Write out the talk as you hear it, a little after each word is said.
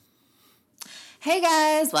Hey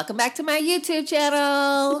guys, welcome back to my YouTube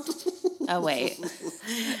channel. Oh wait,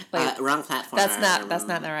 wrong platform. That's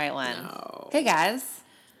not the right one. No. Hey guys,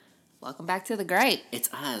 welcome back to the Gripe.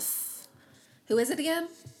 It's us. Who is it again?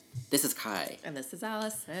 This is Kai. And this is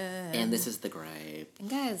Allison. And this is the Gripe. And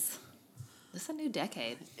guys, this is a new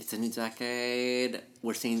decade. It's a new decade.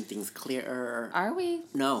 We're seeing things clearer. Are we?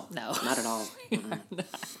 No, not at all.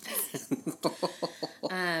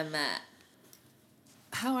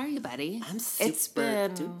 How are you, buddy? I'm super It's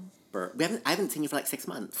been duper. I haven't seen you for like 6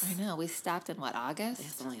 months. I know. We stopped in what, August? Yeah,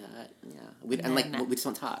 something like that. Yeah. We just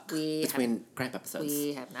don't talk between Gripe episodes.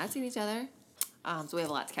 We have not seen each other. So we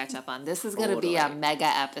have a lot to catch up on. This is going to be a mega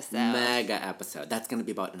episode. That's going to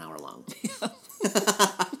be about an hour long.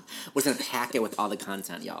 We're going to pack it with all the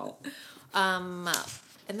content, y'all.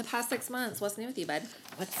 In the past 6 months, what's new with you, bud?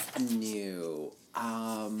 What's new?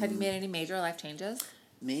 Have you made any major life changes?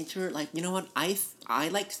 You know what? I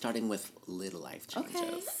like starting with little life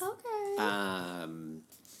changes. Okay.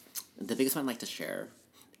 The biggest one I'd like to share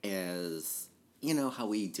is, you know how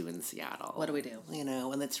we do in Seattle. What do we do? You know,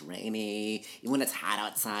 when it's rainy, when it's hot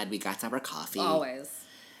outside, we got to have our coffee. Always.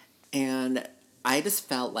 And I just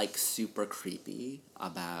felt like super creepy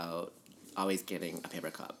about always getting a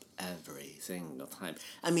paper cup every single time.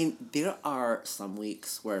 I mean, there are some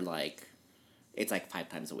weeks where it's 5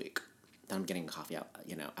 times a week that I'm getting coffee out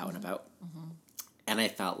and about. Mm-hmm. And I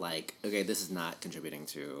felt like, okay, this is not contributing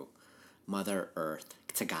to Mother Earth,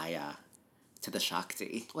 to Gaia, to the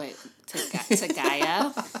Shakti. Wait, to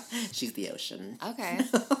Gaia? She's the ocean. Okay.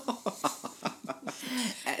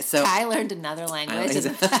 So I learned another language in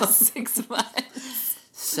the past 6 months.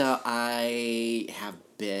 So I have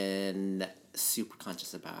been super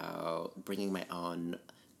conscious about bringing my own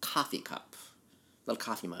coffee cup, little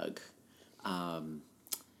coffee mug,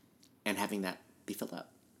 and having that be filled up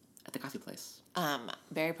at the coffee place.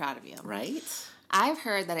 Very proud of you. Right? I've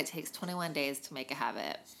heard that it takes 21 days to make a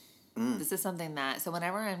habit. This is something so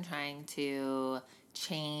whenever I'm trying to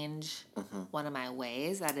change one of my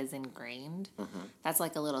ways that is ingrained, that's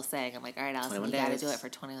like a little saying. I'm like, all right, Allison, you got to do it for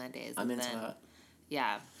 21 days. I'm into that.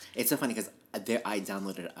 Yeah. It's so funny because I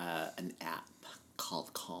downloaded an app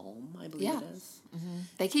called Calm, I believe it is. Mm-hmm.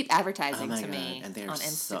 They keep advertising to God. me And they're on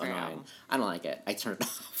so Instagram. annoying. I don't like it. I turned it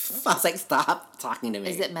off. I was like, stop talking to me.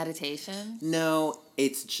 Is it meditation? No,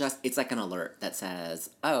 it's like an alert that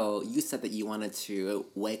says, oh, you said that you wanted to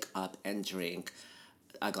wake up and drink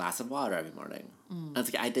a glass of water every morning. I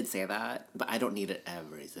was like, I did say that, but I don't need it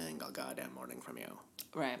every single goddamn morning from you.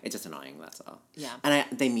 Right. It's just annoying, that's all. Yeah. And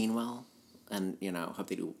they mean well, and,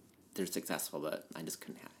 hope they're successful, but I just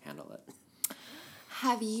couldn't handle it.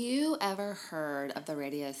 Have you ever heard of the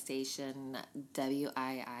radio station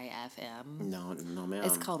WIIFM? No, ma'am.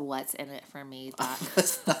 It's called What's In It For Me. Right.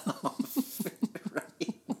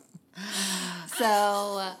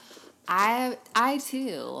 So, I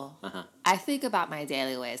too, I think about my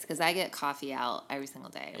daily ways because I get coffee out every single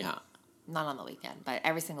day. Yeah. Not on the weekend, but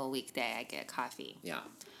every single weekday I get coffee. Yeah.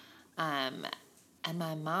 And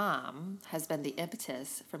my mom has been the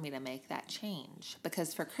impetus for me to make that change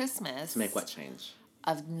because for Christmas... To make what change?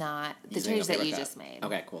 Of not... The Using change that you cup. just made.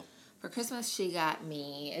 Okay, cool. For Christmas, she got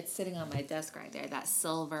me... It's sitting on my desk right there, that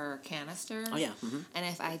silver canister. Oh, yeah. Mm-hmm. And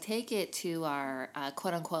if I take it to our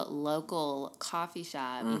quote-unquote local coffee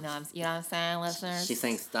shop, you know what I'm saying, listeners? She's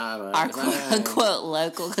saying Starbucks. Our quote-unquote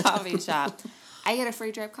local coffee shop, I get a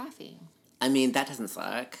free drip coffee. I mean, that doesn't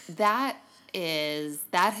suck. That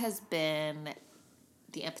has been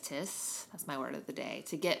the impetus, that's my word of the day,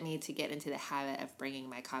 to get me to get into the habit of bringing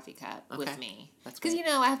my coffee cup with me. That's because, great.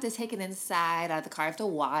 I have to take it inside out of the car. I have to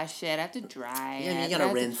wash it. I have to dry it. Yeah, you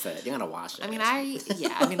gotta rinse it. You gotta wash it. I mean,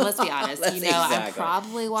 let's be honest. Exactly. I'm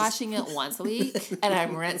probably washing it once a week, and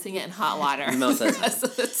I'm rinsing it in hot water most of the rest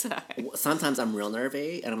of the time. Sometimes I'm real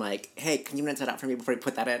nervy, and I'm like, hey, can you rinse it out for me before you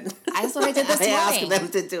put that in? That's what I did this morning. I asked them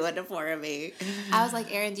to do it for me. I was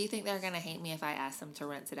like, Aaron, do you think they're going to hate me if I ask them to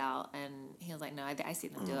rinse it out? And he was like, no, I see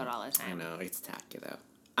them do it all the time. I know, it's tacky, though.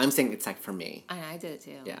 I'm saying it's tacky for me. I know, I did it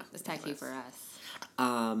too. Yeah. It's tacky for us.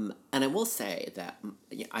 And I will say that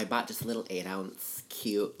I bought just a little 8-ounce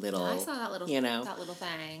cute little... I saw that little thing.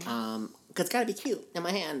 Because it's got to be cute in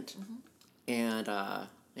my hand. Mm-hmm. And,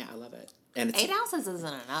 yeah, I love it. And it's, 8 ounces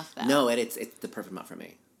isn't enough, though. No, it's the perfect amount for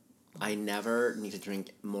me. I never need to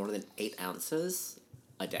drink more than 8 ounces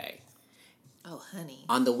a day. Oh, honey.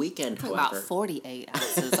 On the weekend, however... About 48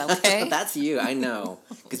 ounces, okay? That's you, I know.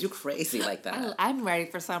 Because you're crazy like that. I'm ready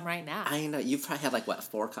for some right now. I know. You probably had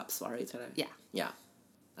 4 cups already today? Yeah. Yeah.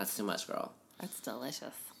 That's too much, girl. That's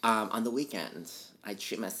delicious. On the weekend, I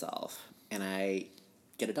treat myself, and I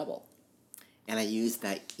get a double. And I use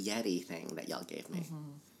that Yeti thing that y'all gave me.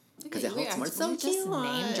 Mm-hmm. Because it holds more. It's so just cute.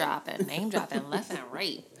 name dropping left and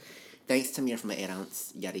right. Thanks to Mir for my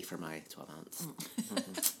 8-ounce, Yeti for my 12-ounce.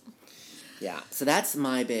 Yeah, so that's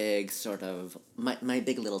my big sort of, my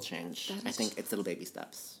big little change. I think it's little baby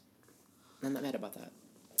steps. I'm not mad about that.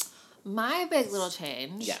 My big little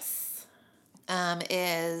change. Yes.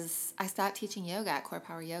 Is I stopped teaching yoga at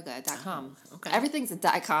corepoweryoga.com. Oh, okay. Everything's a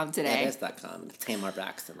 .com today. It is .com. Tamar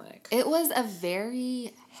Braxton, like. It was a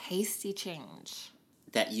very hasty change.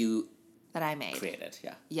 That I made. Created,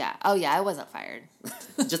 yeah. Yeah. Oh, yeah, I wasn't fired.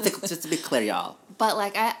 just to be clear, y'all. But,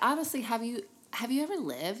 like, I honestly, have you ever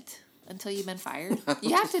lived until you've been fired?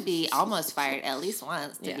 You have to be almost fired at least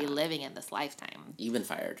once to be living in this lifetime. You've been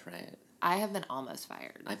fired, right? I have been almost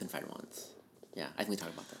fired. I've been fired once. Yeah, I think we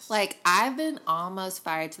talked about this. Like, I've been almost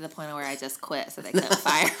fired to the point where I just quit so they couldn't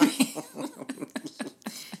fire me.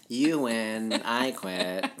 You win, I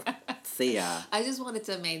quit. See ya. I just wanted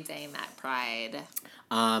to maintain that pride.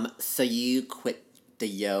 So you quit the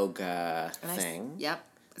yoga thing. Yep.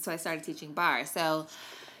 So I started teaching bar. So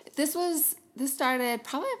this started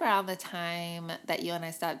probably around the time that you and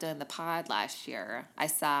I stopped doing the pod last year. I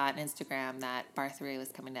saw on Instagram that Bar 3 was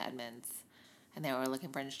coming to Edmonds. And they were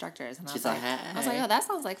looking for instructors. And I was like, oh, that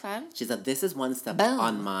sounds like fun. She said, this is one step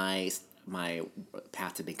on my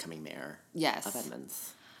path to becoming mayor of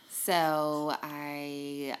Edmonds. So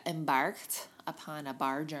I embarked upon a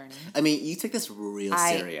bar journey. I mean, you took this real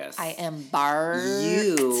serious. I embarked.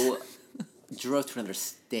 You drove to another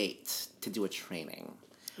state to do a training,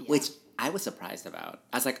 which I was surprised about.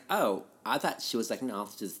 I was like, oh, I thought she was like, no,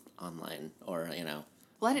 it's just online or,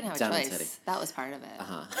 Well, I didn't have a choice. That was part of it.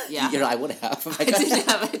 Uh-huh. Yeah. I would have. I didn't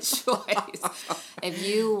have a choice. If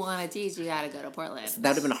you want to teach, you got to go to Portland. So that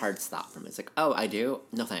would have been a hard stop for me. It's like, oh, I do?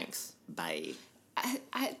 No, thanks. Bye.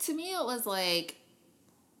 To me, it was like,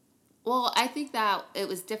 well, I think that it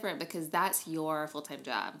was different because that's your full-time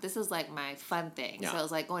job. This is like my fun thing. Yeah. So it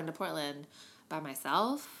was like going to Portland by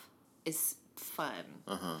myself is fun.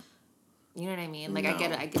 Uh-huh. You know what I mean? Like, no.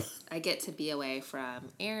 I get to be away from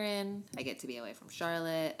Aaron. I get to be away from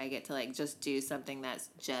Charlotte. I get to, like, just do something that's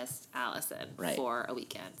just Allison for a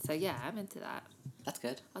weekend. So, yeah, I'm into that. That's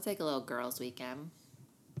good. I'll take a little girls' weekend.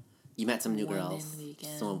 You met some new girls.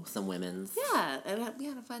 Some women's. Yeah, and we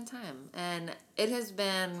had a fun time. And it's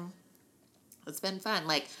been fun.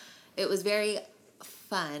 Like, it was very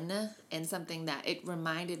fun and something that it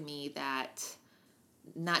reminded me that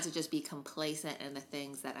not to just be complacent in the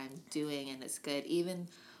things that I'm doing and it's good. Even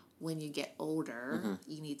when you get older,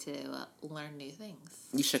 you need to learn new things.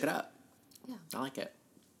 You shook it up. Yeah. I like it.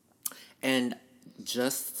 And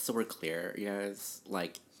just so we're clear, you guys,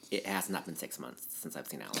 like, it has not been 6 months since I've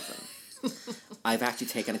seen Allison. I've actually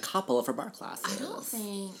taken a couple of her bar classes. I don't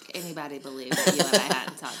think anybody believed that you and I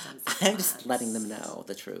hadn't talked in 6 months. I'm just letting them know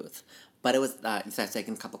the truth. But it was, so I've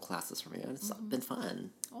taken a couple classes from you, and it's been fun.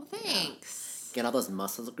 Well, thanks. Yeah. Get all those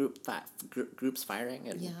muscles groups firing,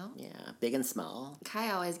 and big and small.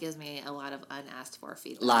 Kai always gives me a lot of unasked for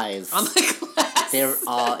feedback. Lies. On my class.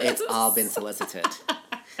 It's all been solicited.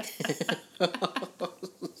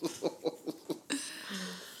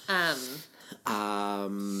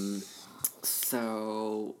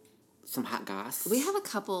 So some hot goss. We have a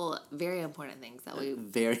couple very important things that we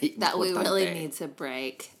need to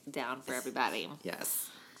break down for everybody. Yes.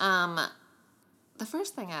 The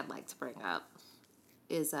first thing I'd like to bring up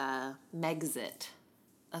is Megxit.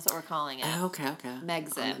 That's what we're calling it. Okay.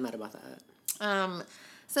 Megxit. I'm not mad about that.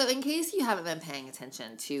 So in case you haven't been paying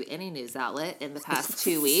attention to any news outlet in the past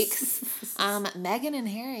 2 weeks, Meghan and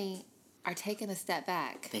Harry are taking a step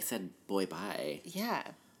back. They said, boy, bye. Yeah.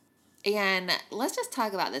 And let's just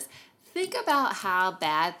talk about this. Think about how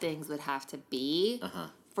bad things would have to be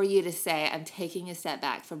for you to say, I'm taking a step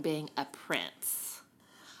back from being a prince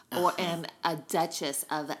and a Duchess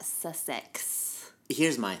of Sussex.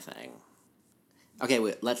 Here's my thing. Okay,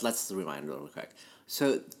 wait, let's rewind real quick.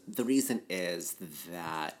 So the reason is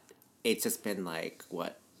that it's just been, like,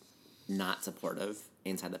 not supportive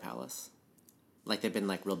inside the palace? Like, they've been,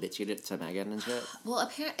 like, real bitchy to Meghan and shit? Well,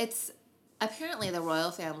 apparently the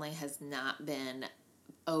royal family has not been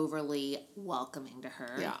overly welcoming to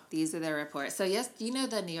her. Yeah. These are the reports. So, yes, you know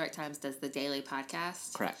the New York Times does the Daily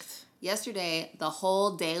podcast? Correct. Yesterday, the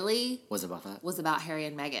whole Daily was about that? Was about Harry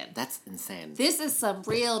and Meghan. That's insane. This is some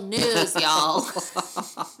real news, y'all.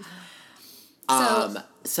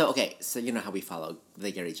 So you know how we follow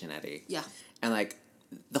the Gary Janetti? Yeah. And, like,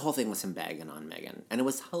 the whole thing was him bagging on Meghan. And it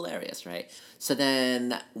was hilarious, right? So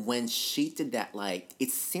then when she did that, like, it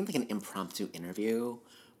seemed like an impromptu interview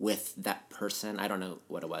with that person. I don't know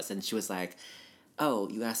what it was. And she was like, oh,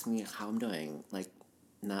 you asked me how I'm doing. Like,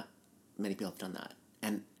 not many people have done that.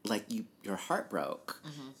 and like your heart broke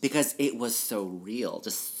because it was so real.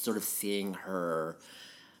 Just sort of seeing her,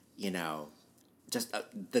 just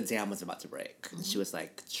the dam was about to break. She was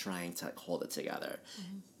like trying to like hold it together,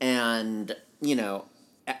 and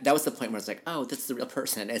that was the point where it's like, oh, this is a real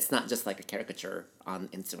person. It's not just like a caricature on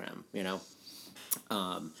Instagram,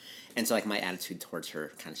 And so like my attitude towards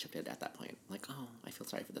her kind of shifted at that point. Like, oh, I feel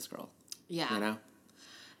sorry for this girl. Yeah.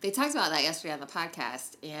 They talked about that yesterday on the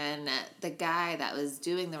podcast, and the guy that was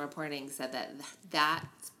doing the reporting said that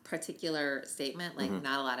particular statement, like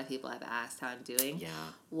not a lot of people have asked how I'm doing,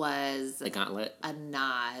 was the gauntlet, a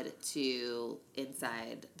nod to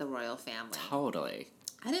inside the royal family. Totally.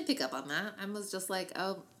 I didn't pick up on that. I was just like,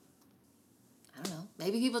 oh, I don't know.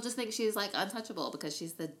 Maybe people just think she's like untouchable because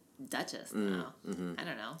she's the Duchess now. I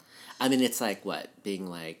don't know. I mean, it's like being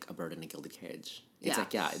like a bird in a gilded cage. It's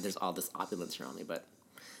like, there's all this opulence around me, but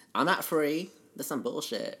I'm not free. That's some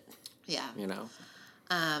bullshit. Yeah.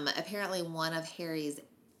 Apparently one of Harry's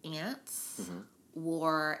aunts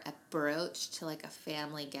wore a brooch to like a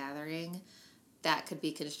family gathering that could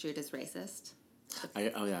be construed as racist.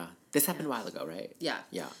 This happened a while ago, right? Yeah.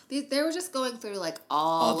 Yeah. They were just going through like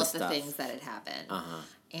all of the things that had happened.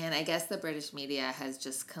 And I guess the British media has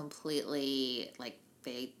just completely, like,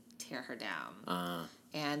 they tear her down.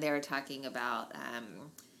 And they were talking about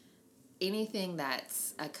anything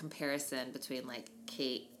that's a comparison between, like,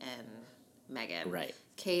 Kate and Meghan. Right.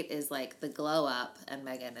 Kate is, like, the glow up, and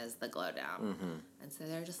Meghan is the glow down. And so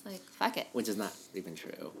they're just like, fuck it. Which is not even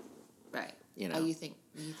true. Right. Oh, you think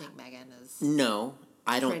Meghan is No,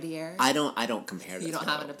 I don't. Prettier? I don't compare the two. You don't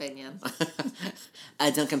have an opinion. I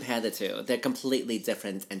don't compare the two. They're completely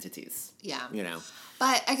different entities. Yeah.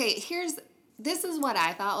 But okay, this is what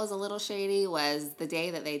I thought was a little shady was the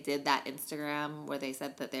day that they did that Instagram where they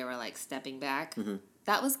said that they were like stepping back.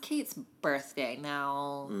 That was Kate's birthday.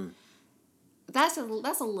 Now that's a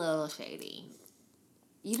little shady.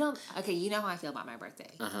 You know how I feel about my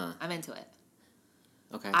birthday. I'm into it.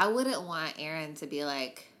 Okay. I wouldn't want Aaron to be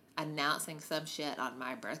like announcing some shit on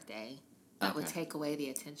my birthday that would take away the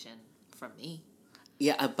attention from me.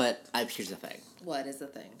 Yeah, but here's the thing. What is the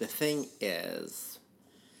thing? The thing is,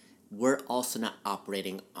 we're also not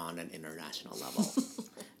operating on an international level.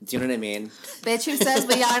 Do you know what I mean? Bitch, who says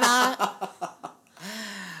we are not?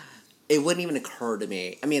 It wouldn't even occur to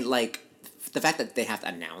me. I mean, like, the fact that they have to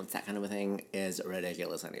announce that kind of a thing is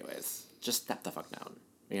ridiculous anyways. Just step the fuck down,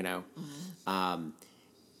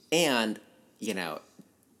 And,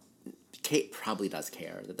 Kate probably does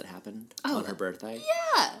care that happened on her birthday.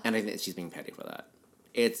 Yeah. And I think she's being petty for that.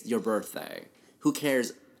 It's your birthday. Who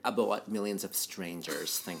cares about what millions of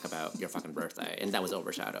strangers think about your fucking birthday? And that was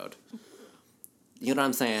overshadowed. You know what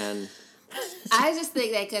I'm saying? I just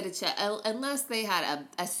think they could have unless they had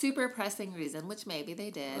a super pressing reason, which maybe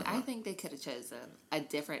they did. I think they could have chosen a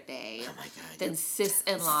different day than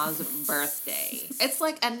sis-in-law's birthday. It's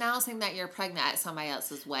like announcing that you're pregnant at somebody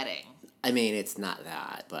else's wedding. I mean, it's not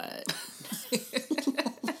that, but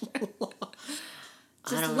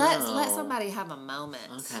just let somebody have a moment.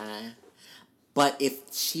 Okay. But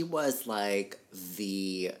if she was like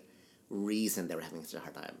the reason they were having such a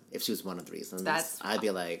hard time, if she was one of the reasons, I'd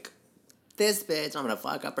be like, this bitch, I'm gonna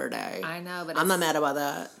fuck up her day. I know, but I'm not mad about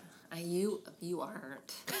that. You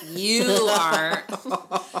aren't. You aren't.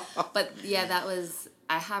 But yeah,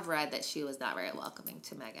 I have read that she was not very welcoming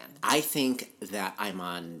to Meghan. I think that I'm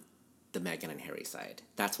on the Meghan and Harry side.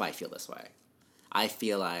 That's why I feel this way. I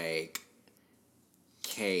feel like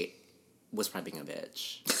Kate was probably being a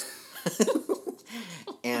bitch.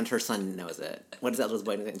 And her son knows it. What is that little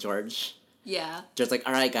boy name? George? Yeah. George's like,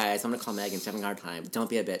 all right, guys, I'm going to call Meghan. She's having a hard time. Don't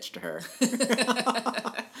be a bitch to her.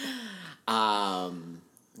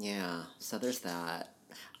 Yeah, so there's that.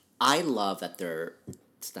 I love that they're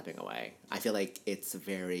stepping away. I feel like it's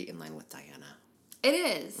very in line with Diana. It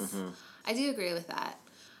is. Mm-hmm. I do agree with that.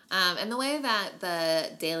 And the way that the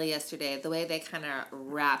Daily yesterday, the way they kind of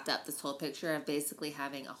wrapped up this whole picture of basically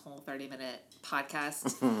having a whole 30-minute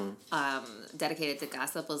podcast dedicated to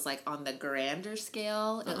gossip was like on the grander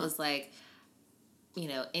scale. It was like,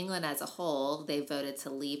 England as a whole, they voted to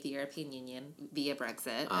leave the European Union via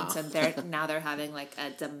Brexit. And so they're having like a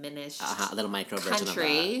diminished a little micro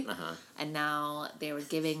country. Version of that. And now they were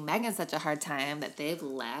giving Meghan such a hard time that they've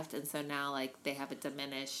left. And so now like they have a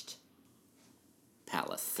diminished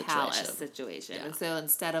palace situation. Yeah. And so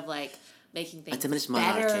instead of like making things diminished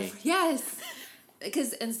better, monarchy. Yes,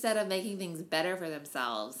 because instead of making things better for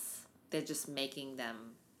themselves, they're just making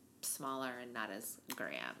them smaller and not as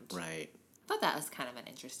grand. Right. I thought that was kind of an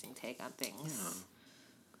interesting take on things.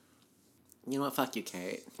 Yeah. You know what? Fuck you,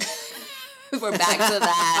 Kate. We're back to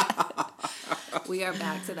that. We are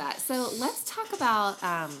back to that. So let's talk about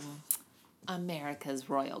America's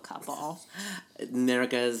royal couple.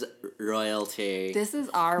 America's royalty. This is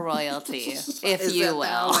our royalty, if you will.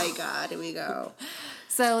 Oh my God, here we go.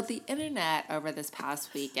 So the internet over this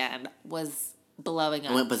past weekend was blowing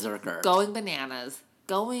up. Went berserker. Going bananas.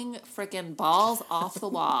 Going freaking balls off the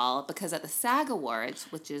wall because at the SAG Awards,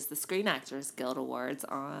 which is the Screen Actors Guild Awards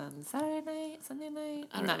on Saturday night, Sunday night,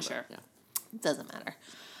 I'm not sure. Yeah. It doesn't matter.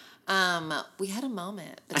 We had a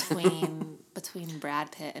moment between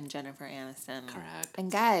Brad Pitt and Jennifer Aniston. Correct. And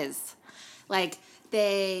guys, like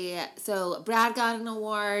so Brad got an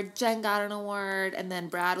award, Jen got an award, and then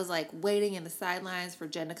Brad was like waiting in the sidelines for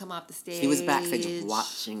Jen to come off the stage. He was backstage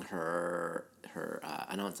watching her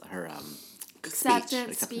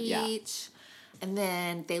acceptance speech. Yeah. And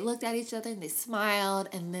then they looked at each other and they smiled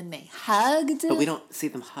and then they hugged. But we don't see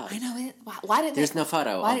them hug. I know. Why did There's no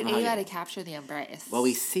photo. Why did anybody capture the embrace? What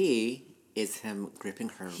we see is him gripping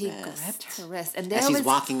her wrist. He gripped her wrist. And as she's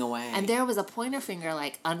walking away. And there was a pointer finger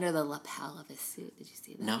like under the lapel of his suit. Did you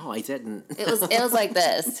see that? No, I didn't. It was like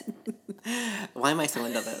this. Why am I so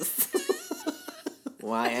into this?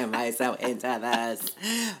 Why am I so into this?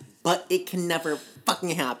 But it can never fucking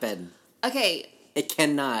happen. Okay. It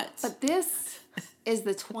cannot. But this is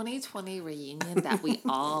the 2020 reunion that we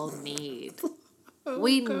all need.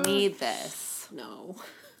 We need this. No.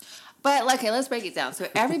 But, okay, let's break it down. So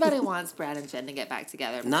everybody wants Brad and Jen to get back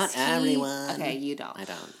together. Not everyone. Okay, you don't. I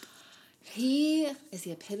don't. He is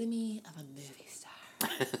the epitome of a movie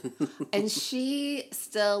star. And she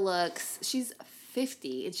still looks, she's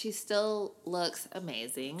 50, and she still looks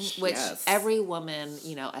amazing. Which every woman,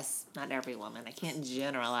 not every woman, I can't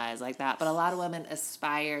generalize like that, but a lot of women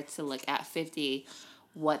aspire to look at 50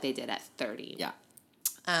 what they did at 30. Yeah.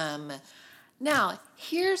 Now,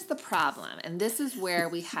 here's the problem, and this is where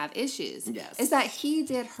we have issues. Yes. Is that he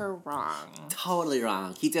did her wrong. Totally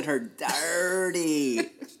wrong. He did her dirty.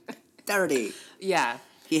 Dirty. Yeah.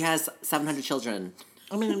 He has 700 children.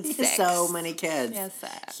 I mean, he has so many kids. He has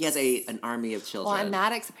 6. He has an army of children. Well, and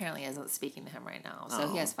Maddox apparently isn't speaking to him right now, so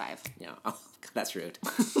he has 5. Yeah. Oh, that's rude.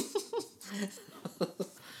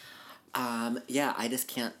 Yeah, I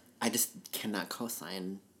just cannot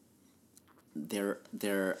co-sign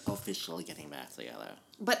they're officially getting back together.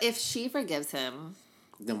 But if she forgives him,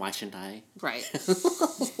 then why shouldn't I? Right.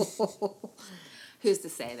 Who's to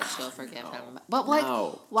say that she'll forgive him? But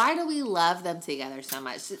why do we love them together so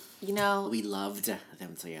much? We loved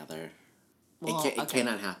them together. Well, it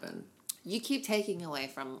cannot happen. You keep taking away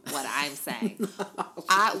from what I'm saying.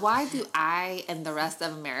 Why do I and the rest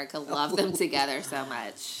of America love them together so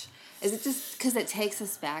much? Is it just because it takes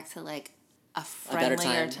us back to like a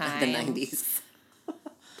friendlier time? The 90s.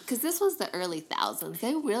 Because this was the early thousands.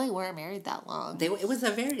 They really weren't married that long. It was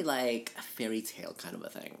a very like fairy tale kind of a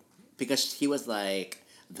thing. Because he was like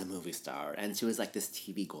the movie star and she was like this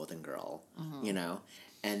TV golden girl,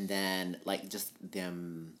 And then like just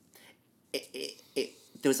them,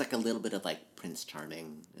 there was like a little bit of like Prince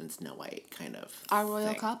Charming and Snow White kind of our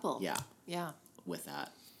royal couple. Yeah. Yeah. With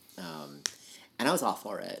that. And I was all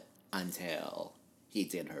for it until he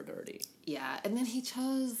did her dirty. Yeah, and then he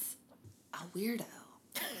chose a weirdo.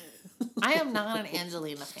 I am not an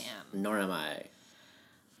Angelina fan. Nor am I.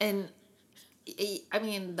 And, I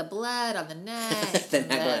mean, the blood on the neck,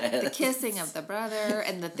 the kissing of the brother,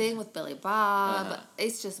 and the thing with Billy Bob,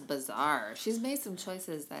 it's just bizarre. She's made some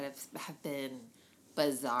choices that have been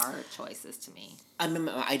bizarre choices to me. I mean,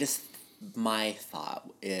 my thought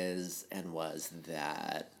was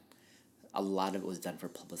that a lot of it was done for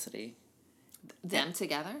publicity. Them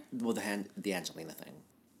together? Well, the Angelina thing.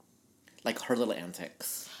 Like her little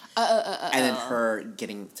antics. And then her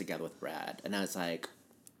getting together with Brad. And I was like,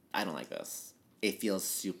 I don't like this. It feels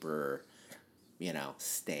super,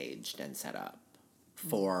 staged and set up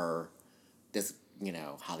for this,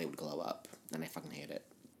 Hollywood glow up. And I fucking hate it.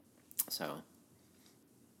 So,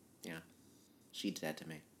 yeah. She did that to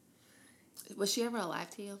me. Was she ever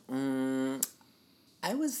alive to you?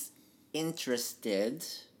 I was interested.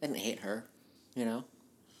 I didn't hate her,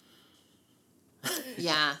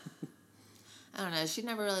 Yeah. I don't know. She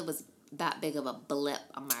never really was that big of a blip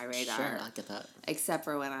on my radar. Sure, I get that. Except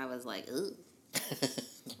for when I was like, ooh.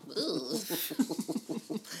 Ooh.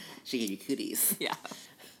 She gave you cooties. Yeah.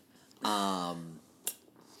 But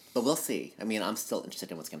we'll see. I mean, I'm still interested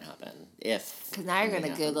in what's going to happen. Because now you're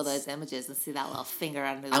going to Google those images and see that little finger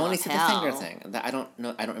under the lapel. I want to see the finger thing. I don't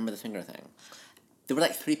know. I don't remember the finger thing. There were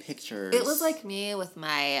like 3 pictures. It was like me with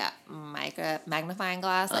my magnifying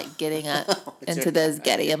glass, like getting into those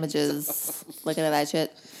Getty images, looking at that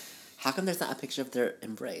shit. How come there's not a picture of their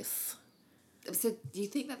embrace? So, do you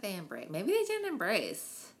think that they embrace? Maybe they didn't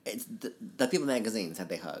embrace. It's the People magazine said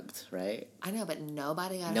they hugged, right? I know, but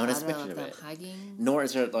nobody got No one a has a photo picture of of them it. hugging. Nor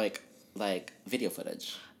is there, like video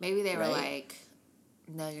footage. Maybe they were right? like,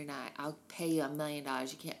 no, you're not. I'll pay you $1 million.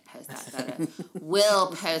 You can't post that photo. We'll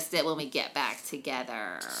post it when we get back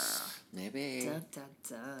together. Maybe. Dun, dun,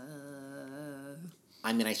 dun.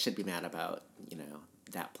 I mean, I should be mad about,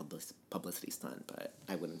 that publicity stunt, but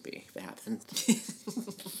I wouldn't be if it happened.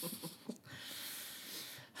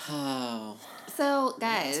 Oh. So,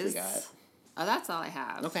 guys. What else we got? Oh, that's all I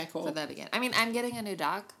have. Okay, cool. For the beginning. I mean, I'm getting a new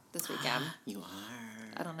dog this weekend. You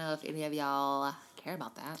are. I don't know if any of y'all care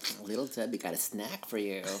about that. Little Debbie got a snack for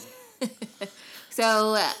you.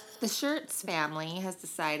 So, the Shirts family has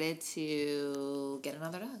decided to get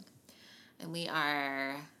another dog. And we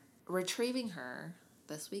are retrieving her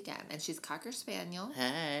this weekend. And she's Cocker Spaniel.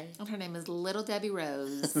 Hey. And her name is Little Debbie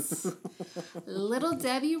Rose. Little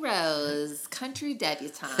Debbie Rose, country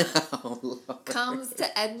debutante, comes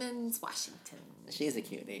to Edmonds, Washington. She's a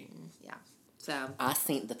cutie. Yeah. So, I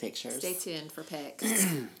seen the pictures. stay tuned for pics.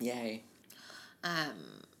 Yay.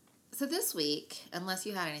 So this week, unless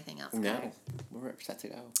you had anything else, No, we're set to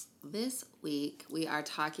go. This week we are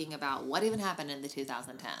talking about what even happened in the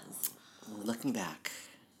 2010s. Looking back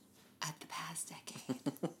at the past decade.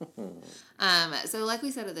 So like we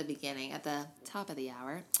said at the beginning, at the top of the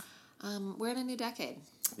hour, we're in a new decade.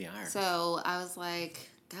 We are. So I was like,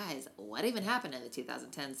 guys, what even happened in the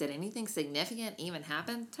 2010s? Did anything significant even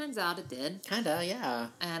happen? Turns out it did. Kinda, yeah.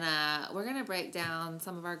 And we're going to break down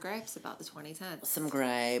some of our gripes about the 2010s. Some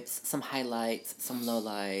gripes, some highlights, some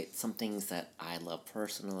lowlights, some things that I love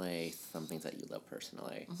personally, some things that you love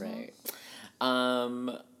personally, right?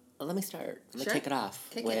 Let me start. Let me kick it off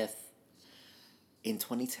with, in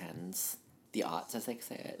 2010s, the aughts, as they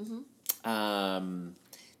say it,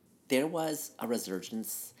 there was a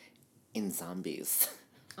resurgence in zombies.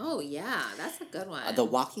 Oh, yeah. That's a good one. The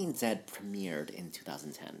Walking Dead premiered in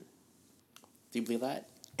 2010. Do you believe that?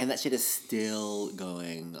 And that shit is still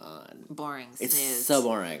going on. Boring. It's snooze. so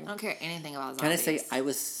boring. I don't care anything about zombies. Can I say I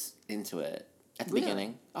was into it at the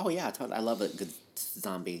beginning? Oh, yeah. Totally. I love a good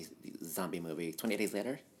zombie movie. 28 Days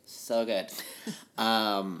Later? So good.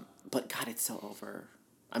 But, God, it's so over.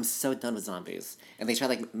 I'm so done with zombies. And they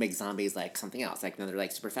try to, make zombies, something else. Now they're,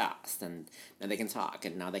 super fast, and now they can talk,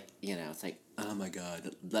 and now they, it's like, oh, my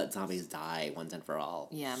God, let zombies die once and for all.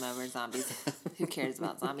 Yeah, I'm over zombies. Who cares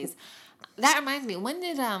about zombies? That reminds me, when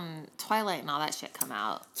did Twilight and all that shit come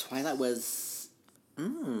out? Twilight was...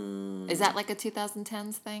 Is that, a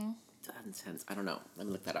 2010s thing? 2010s. I don't know. Let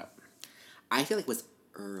me look that up. I feel like it was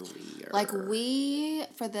earlier.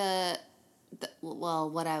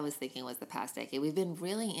 What I was thinking was the past decade. We've been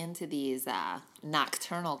really into these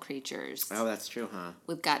nocturnal creatures. Oh, that's true, huh?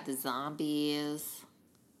 We've got the zombies,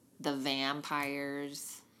 the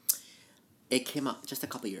vampires. It came out just a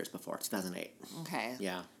couple years before, 2008. Okay.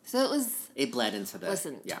 Yeah. So it bled into the...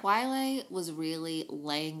 Listen, Twilight was really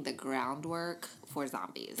laying the groundwork for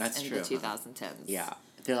zombies the 2010s. Yeah.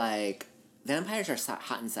 They're like, vampires are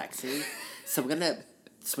hot and sexy, so we're going to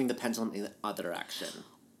swing the pendulum in the other direction.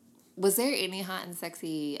 Was there any hot and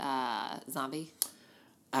sexy zombie?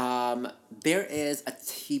 There is a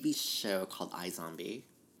TV show called iZombie,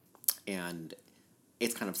 and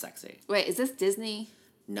it's kind of sexy. Wait, is this Disney?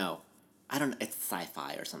 No. I don't know. It's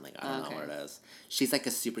sci-fi or something. I don't know what it is. She's a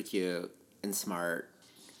super cute and smart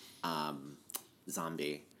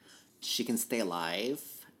zombie. She can stay alive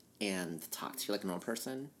and talk to you like a normal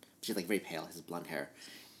person. She's very pale, has blonde hair.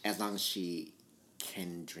 As long as she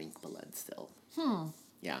can drink blood still.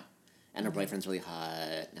 Yeah. And her boyfriend's really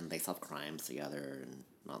hot, and they solve crimes together, and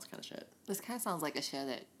all this kind of shit. This kind of sounds like a show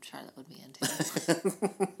that Charlotte would be into.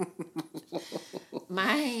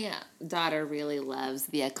 My daughter really loves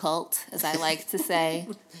the occult, as I like to say.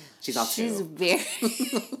 She's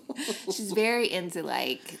very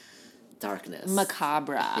into darkness,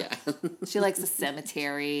 macabre. Yeah. She likes a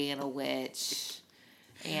cemetery and a witch.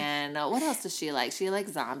 And what else does she like? She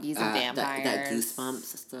likes zombies and vampires. That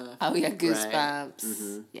Goosebumps stuff. Oh yeah, Goosebumps. Right?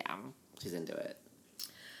 Mm-hmm. Yeah. She's into it.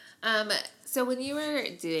 So when you were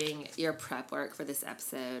doing your prep work for this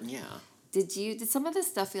episode, did some of this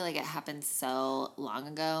stuff feel like it happened so long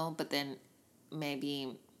ago, but then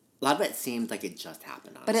maybe a lot of it seemed like it just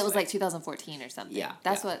happened, honestly. But it was 2014 or something. Yeah.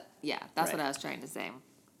 That's what I was trying to say.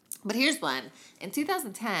 But here's one. In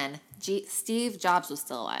 2010, Steve Jobs was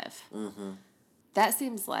still alive. Mm-hmm. That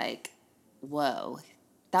seems like, whoa,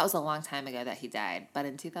 that was a long time ago that he died. But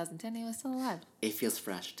in 2010, he was still alive. It feels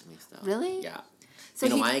fresh to me still. Really? Yeah. So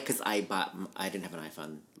you know why? Because I didn't have an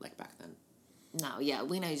iPhone back then. No, yeah,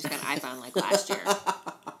 we know you just got an iPhone last year.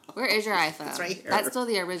 Where is your iPhone? It's right here. That's still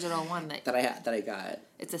the original one that I got.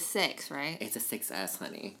 It's a 6, right? It's a 6S,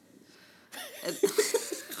 honey.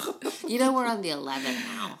 You know we're on the 11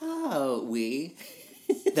 now. Oh,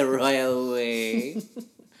 the royal we.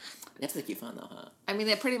 That's a cute phone though, huh? I mean,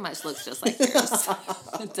 it pretty much looks just like yours.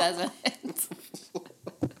 It doesn't.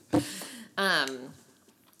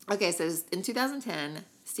 Okay, so in 2010,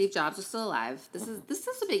 Steve Jobs was still alive. This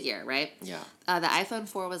is a big year, right? Yeah. The iPhone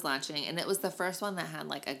 4 was launching, and it was the first one that had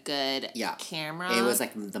like a good camera. It was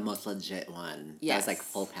like the most legit one. Yes. That was like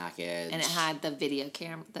full package. And it had the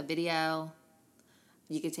video.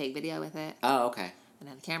 You could take video with it. Oh, okay. And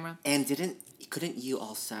had a camera. And couldn't you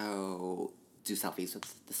also do selfies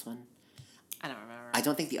with this one? I don't remember. I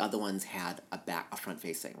don't think the other ones had a front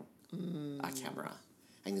facing camera.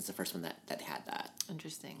 I think it's the first one that had that.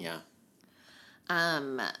 Interesting. Yeah.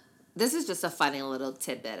 This is just a funny little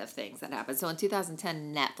tidbit of things that happened. So in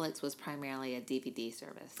 2010, Netflix was primarily a DVD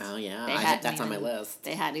service. Oh yeah, that's on my list.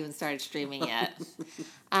 They hadn't even started streaming yet.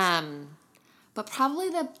 But probably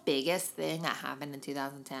the biggest thing that happened in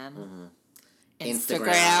 2010, Instagram.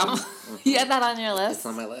 Mm-hmm. You had that on your list? It's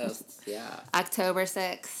on my list. Yeah. October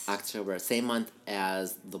 6th. October, same month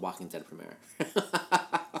as The Walking Dead premiere.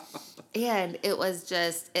 And it was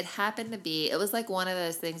it happened to be, it was like one of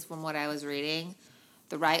those things from what I was reading,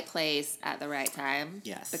 the right place at the right time.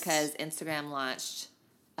 Yes. Because Instagram launched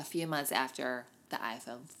a few months after the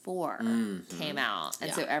iPhone 4 came out.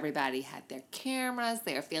 And so everybody had their cameras.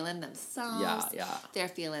 They were feeling themselves. Yeah. They're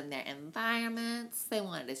feeling their environments. They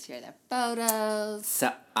wanted to share their photos.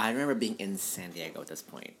 So I remember being in San Diego at this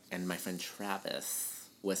point, and my friend Travis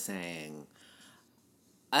was saying,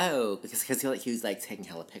 oh, because he was like taking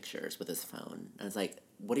hella pictures with his phone. I was like,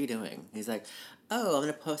 what are you doing? He's like, oh, I'm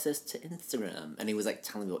going to post this to Instagram. And he was like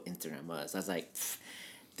telling me what Instagram was. I was like,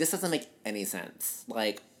 this doesn't make any sense.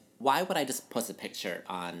 Like, why would I just post a picture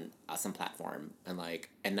on some platform and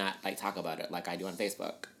not like talk about it like I do on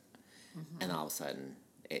Facebook? Mm-hmm. And all of a sudden,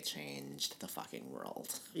 it changed the fucking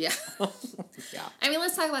world. Yeah. Yeah. I mean,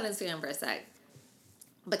 let's talk about Instagram for a sec.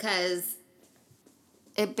 Because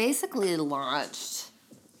it basically launched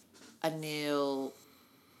a new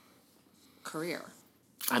career.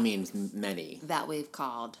 I mean, many. That we've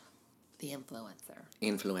called the influencer.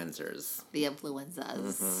 Influencers. The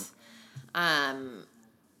influencers. Mm-hmm.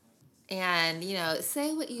 And,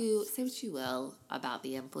 say what you will about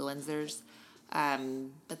the influencers.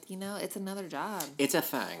 But, it's another job. It's a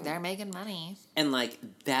thing. They're making money. And,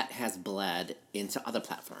 that has bled into other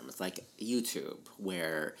platforms, like YouTube,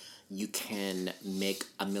 where you can make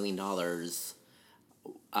 $1 million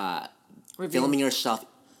filming yourself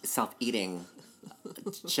eating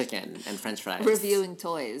chicken and french fries. Reviewing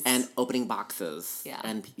toys. And opening boxes. Yeah.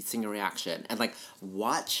 And seeing a reaction. And,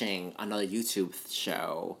 watching another YouTube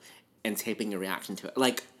show and taping your reaction to it.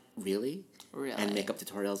 Really? Really? And makeup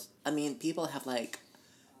tutorials. I mean, people have,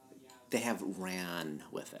 they have ran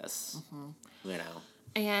with this. Mm-hmm.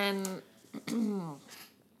 And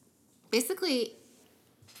basically,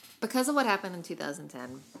 because of what happened in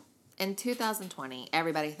 2010, in 2020,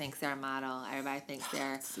 everybody thinks they're a model. Everybody thinks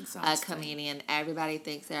they're a comedian. Everybody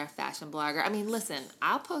thinks they're a fashion blogger. I mean, listen,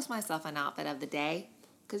 I'll post myself an outfit of the day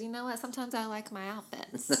because you know what? Sometimes I like my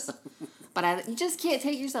outfits. But you just can't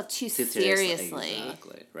take yourself too seriously.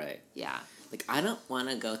 Exactly, right. Yeah. I don't want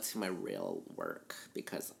to go to my real work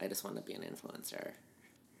because I just want to be an influencer.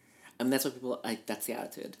 I mean, that's what people, that's the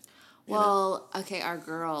attitude. Well, okay, our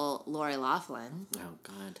girl, Lori Loughlin. Oh,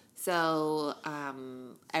 God. So,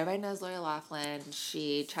 everybody knows Lori Loughlin.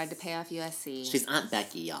 She tried to pay off USC. She's Aunt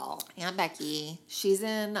Becky, y'all. Aunt Becky. She's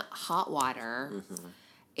in hot water. Mm-hmm.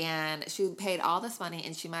 And she paid all this money,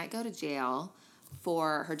 and she might go to jail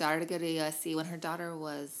for her daughter to go to USC when her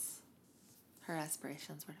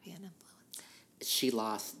aspirations were to be an influencer. She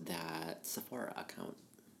lost that Sephora account.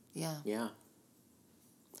 Yeah. Yeah.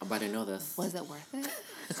 But I didn't know this. Was it worth it?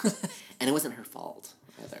 And it wasn't her fault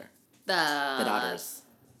either. The daughters.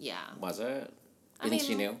 Yeah. Was it? You think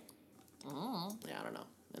she knew? Mm. Yeah, I don't know.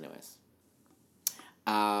 Anyways.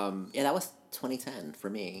 Yeah, that was 2010 for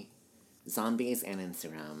me. Zombies and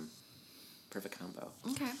Instagram. Perfect combo.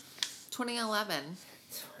 Okay. 2011.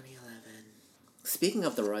 Speaking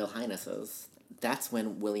of the Royal Highnesses, that's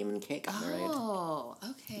when William and Kate got married. Oh,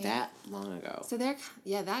 okay. That long ago. So that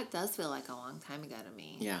does feel like a long time ago to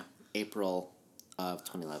me. Yeah, April of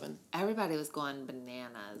 2011. Everybody was going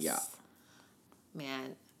bananas. Yeah.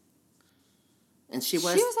 Man. And she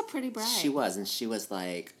was a pretty bride. She was, and she was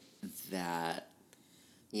like that,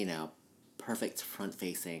 perfect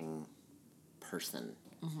front-facing person.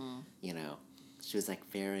 Mm-hmm. She was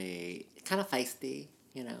very kind of feisty,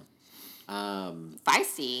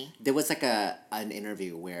 feisty. There was like an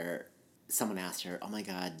interview where someone asked her, "Oh my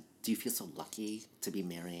God, do you feel so lucky to be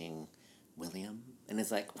marrying William?" And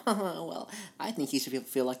it's like, well, I think he should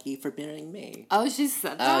feel lucky for marrying me. Oh, she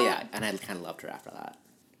said that? Oh, yeah. And I kind of loved her after that.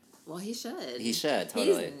 Well, he should. He should,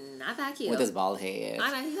 totally. He's not that cute. With his bald head.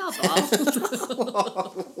 I know, he's all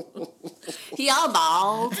bald. He all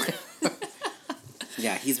bald.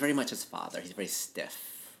 Yeah, he's very much his father. He's very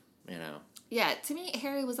stiff, you know. Yeah, to me,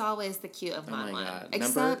 Harry was always the cute and fun one. God.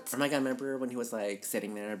 Except... Remember when he was, like,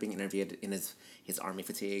 sitting there being interviewed in his army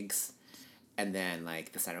fatigues? And then,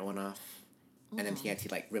 like, the center went off? And then he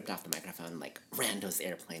like, ripped off the microphone, like, ran to his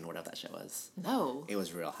airplane, whatever that shit was. No. It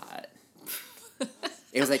was real hot.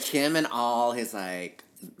 It was, like, him and all his, like,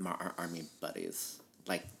 army buddies.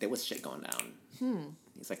 Like, there was shit going down.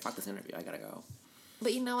 He's like, fuck this interview, I gotta go.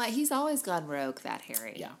 But you know what? He's always gone rogue, that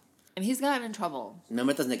Harry. Yeah. And he's gotten in trouble.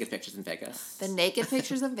 Remember those naked pictures in Vegas? The naked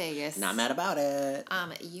pictures in Vegas. Not mad about it.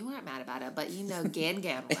 You weren't mad about it, but you know Gan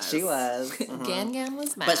was. She was. Gan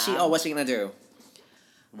was mad. But what's she gonna do?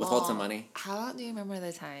 Withhold some money? How do you remember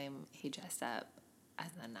the time he dressed up as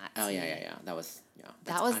a Nazi? Oh, yeah. That was,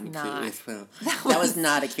 That was not... That was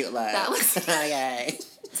not a cute look. That was... Okay.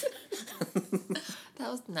 That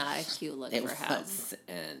was not a cute look It for him. was,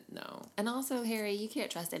 and no. And also, Harry, you can't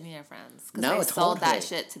trust any of your friends. Because No, they sold totally. that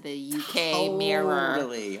shit to the UK Mirror,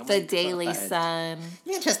 Oh the Daily Sun,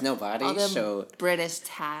 You can't trust nobody. all them British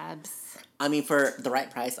tabs. I mean, for the right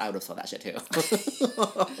price, I would have sold that shit too.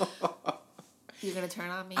 You're going to turn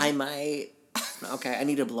on me? I might. Okay, I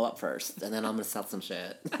need to blow up first, and then I'm gonna sell some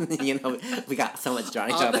shit. You know, we got so much drawn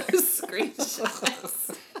each all other. those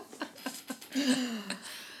screenshots.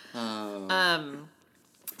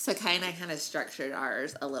 So kind of structured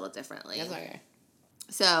ours a little differently. That's okay.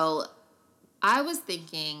 So I was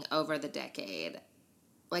thinking over the decade,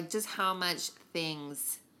 like just how much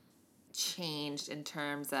things changed in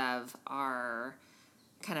terms of our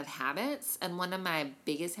kind of habits. And one of my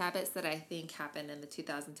biggest habits that I think happened in the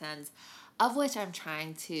 2010s, of which I'm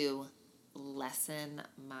trying to lessen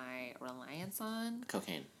my reliance on.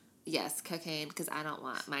 Cocaine. Yes, cocaine, because I don't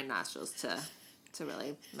want my nostrils to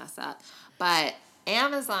really mess up. But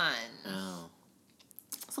Amazon. Oh.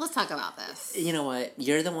 So let's talk about this. You know what?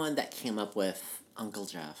 You're the one that came up with Uncle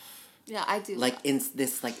Jeff. Yeah, I do. Like, in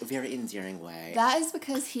this, like, very endearing way. That is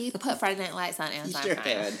because he put Friday Night Lights on Amazon Sure Prime.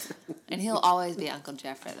 did. And he'll always be Uncle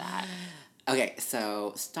Jeff for that. Okay,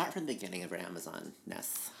 so start from the beginning of your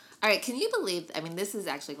Amazon-ness. All right, can you believe... I mean, this is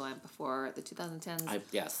actually going before the 2010s.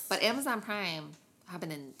 Yes. But Amazon Prime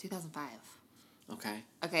happened in 2005.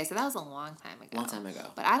 Okay, so that was a long time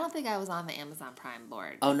ago. But I don't think I was on the Amazon Prime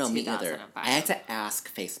board. Oh, no, me either. I had to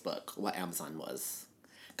ask Facebook what Amazon was.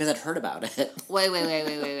 Because I'd heard about it. Wait.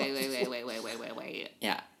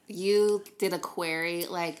 Yeah. You did a query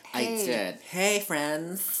like, hey. I did. Hey,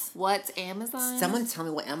 friends. What's Amazon? Someone tell me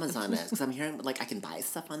what Amazon is. Because I'm hearing, like, I can buy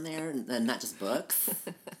stuff on there and not just books.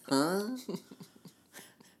 Huh?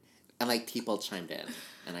 And, like, people chimed in.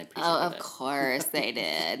 And I appreciate it. Oh, of course they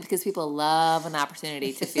did. Because people love an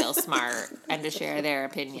opportunity to feel smart and to share their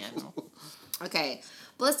opinion. Okay,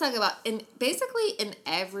 but let's talk about... Basically, in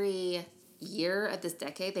every year of this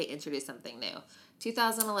decade, they introduced something new.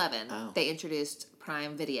 2011, they introduced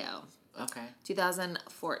Prime Video. Okay.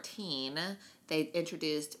 2014, they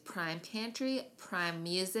introduced Prime Pantry, Prime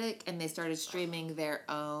Music, and they started streaming their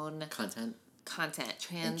own... Content.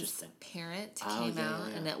 Transparent came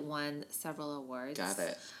out, and it won several awards. Got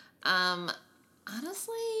it.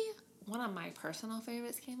 Honestly, one of my personal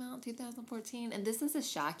favorites came out in 2014, and this is a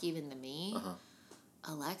shock even to me.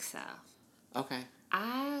 Alexa. Okay.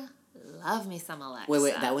 I love me some Alexa.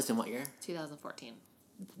 Wait, that was in what year? 2014.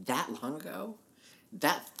 That long ago?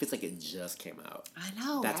 That feels like it just came out. I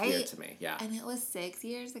know, That's right? weird to me, yeah. And it was 6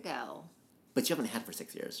 years ago. But you haven't had it for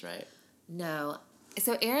 6 years, right? No.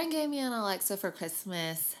 So Aaron gave me an Alexa for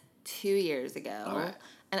Christmas 2 years ago. All right.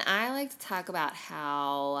 And I like to talk about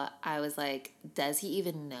how I was like, does he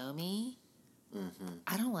even know me? Mm-hmm.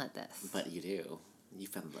 I don't want this. But you do. You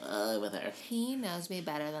fell in love with her. He knows me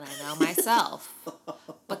better than I know myself.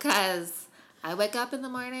 Because I wake up in the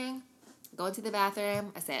morning, go into the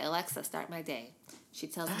bathroom, I say, Alexa, start my day. She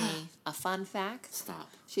tells me a fun fact. Stop.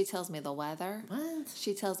 She tells me the weather. What?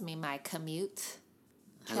 She tells me my commute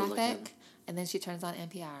traffic. And then she turns on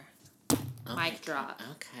NPR. Oh Mic drop.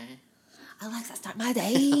 Okay. Alexa, start my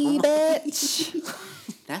day, bitch.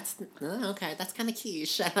 That's okay. That's kind of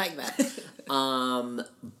quiche. I like that.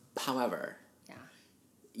 However, yeah,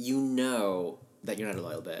 you know that you're not a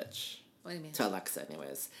loyal bitch. What do you mean? To Alexa,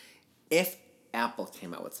 anyways. If Apple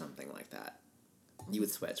came out with something like that, you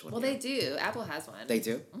would switch. Well, they do. Apple has one. They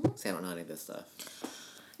do. See, I don't know any of this stuff.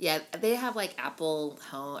 Yeah, they have like Apple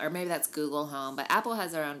Home, or maybe that's Google Home, but Apple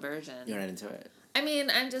has their own version. You're not into it? I mean,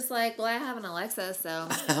 I'm just like, well, I have an Alexa, so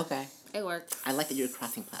okay. It works. I like that you're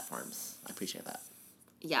crossing platforms. I appreciate that.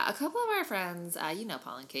 Yeah, a couple of our friends, you know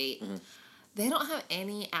Paul and Kate, they don't have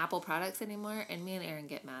any Apple products anymore, and me and Aaron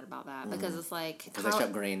get mad about that because it's like... Because they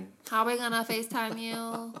shop green. How are we going to FaceTime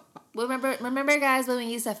you? Remember, guys, when we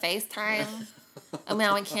used to FaceTime? And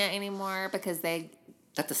now we can't anymore because they...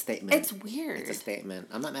 That's a statement. It's weird. It's a statement.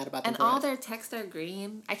 I'm not mad about that. And all their texts are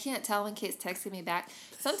green. I can't tell when Kate's texting me back.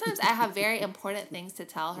 Sometimes I have very important things to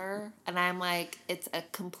tell her, and I'm like, it's a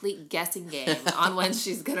complete guessing game on when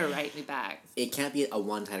she's going to write me back. It can't be a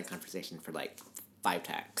one-sided conversation for like 5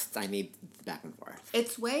 texts. I need back and forth.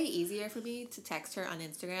 It's way easier for me to text her on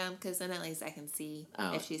Instagram because then at least I can see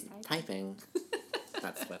if she's typing.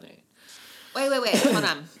 That's funny. Wait. Hold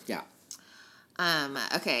on. Yeah.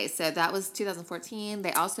 Okay, so that was 2014.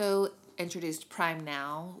 They also introduced Prime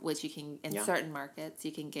Now, which you can, in certain markets,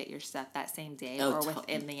 you can get your stuff that same day or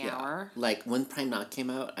within the hour. Like, when Prime Now came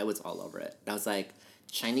out, I was all over it. I was like,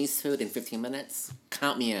 Chinese food in 15 minutes?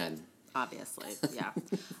 Count me in. Obviously, yeah.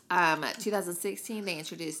 2016, they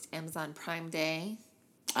introduced Amazon Prime Day.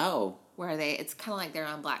 Oh. Where it's kind of like they're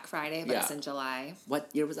on Black Friday, but it's in July. What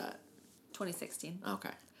year was that? 2016. Okay.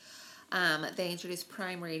 They introduced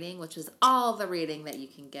Prime Reading, which was all the reading that you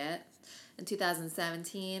can get. In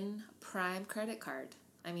 2017, Prime Credit Card.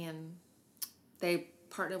 I mean, they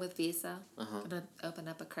partnered with Visa. Gonna open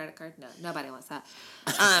up a credit card? No, nobody wants that.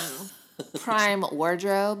 Prime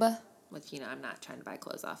Wardrobe, which, I'm not trying to buy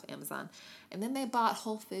clothes off Amazon. And then they bought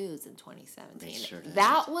Whole Foods in 2017. They sure did.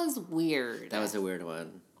 That was weird. That was a weird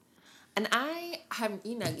one. And I have,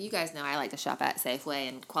 you guys know I like to shop at Safeway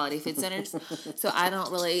and quality food centers, so I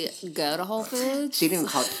don't really go to Whole Foods. She didn't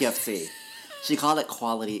call it QFC. She called it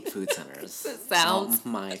quality food centers. It sounds... Oh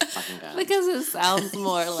my fucking God. Because it sounds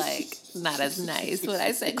more like not as nice when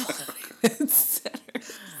I say quality food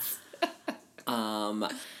centers.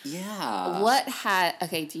 Yeah.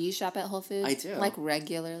 Okay, do you shop at Whole Foods? I do. Like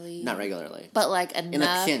regularly? Not regularly. But like enough... In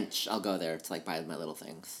a pinch, I'll go there to like buy my little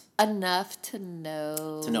things. Enough to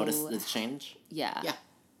know... To notice the change? Yeah. Yeah.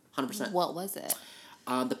 100%. What was it?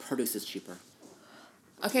 The produce is cheaper.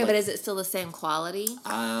 Okay, but is it still the same quality?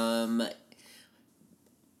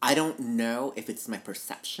 I don't know if it's my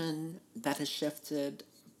perception that has shifted,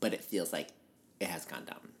 but it feels like it has gone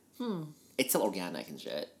down. It's still organic and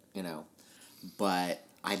shit, but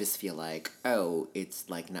I just feel like, it's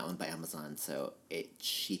like now owned by Amazon, so it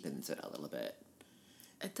cheapens it a little bit.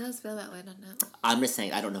 It does feel that way, doesn't it? I'm just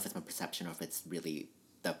saying, I don't know if it's my perception or if it's really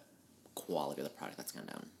the quality of the product that's gone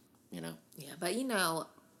down, Yeah, but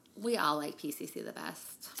we all like PCC the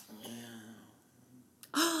best. Yeah.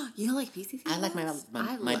 You don't like PCC? I like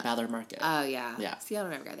my Ballard Market. Oh, yeah. Yeah. See, I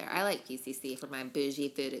don't ever go there. I like PCC for my bougie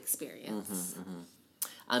food experience.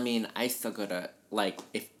 I mean, I still go to, like,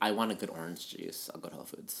 if I want a good orange juice, I'll go to Whole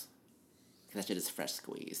Foods. That shit is fresh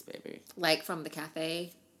squeezed, baby. Like from the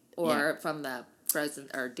cafe? Or from the frozen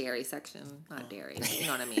or dairy section? Not dairy. You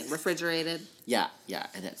know what I mean? Refrigerated? Yeah.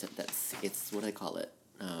 And it's what do they call it?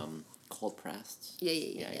 Cold pressed?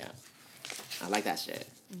 Yeah. I like that shit.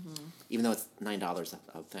 Even though it's $9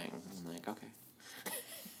 a thing. I'm like, okay.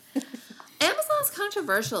 Amazon's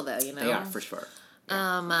controversial, though, They are, for sure.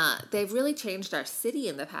 They've really changed our city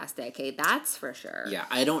in the past decade, that's for sure. Yeah,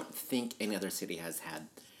 I don't think any other city has had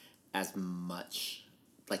as much,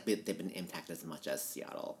 like, they've been impacted as much as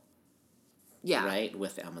Seattle. Yeah. Right?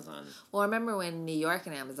 With Amazon. Well, remember when New York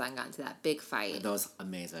and Amazon got into that big fight? That was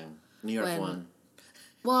amazing. New York won.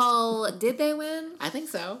 Well, did they win? I think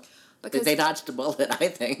so. Because they dodged a bullet, I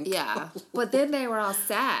think. Yeah. But then they were all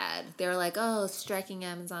sad. They were like, striking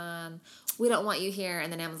Amazon. We don't want you here.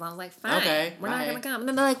 And then Amazon was like, fine. Okay, we're not going to come. And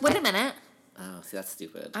then they're like, wait a minute. Oh, see, that's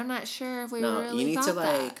stupid. I'm not sure if we really you need thought to,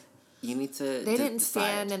 that. You need to They didn't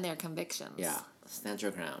stand in their convictions. Yeah. Stand your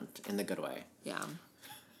ground in the good way. Yeah.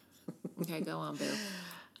 Okay, go on,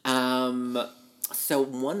 boo. So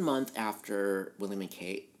 1 month after William and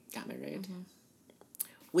Kate got married,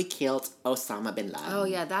 we killed Osama bin Laden. Oh,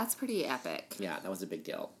 yeah, that's pretty epic. Yeah, that was a big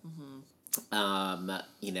deal.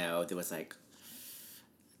 There was like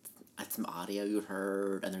some audio you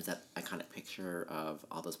heard, and there's that iconic picture of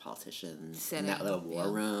all those politicians sitting in that little war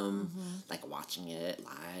room, like watching it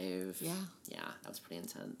live. Yeah. Yeah, that was pretty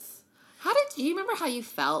intense. Do you remember how you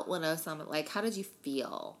felt when Osama, like, how did you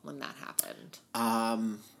feel when that happened?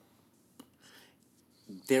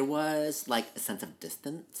 There was, like, a sense of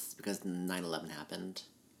distance because 9/11 happened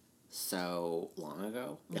so long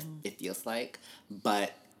ago, it feels like,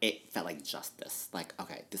 but it felt like justice. Like,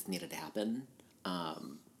 okay, this needed to happen.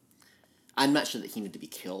 I'm not sure that he needed to be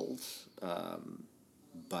killed,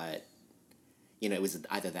 but, you know, it was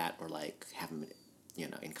either that or, like, have him, you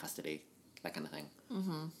know, in custody, that kind of thing.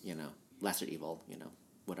 Mm-hmm. You know, lesser evil, you know,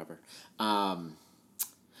 whatever.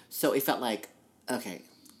 So it felt like, okay,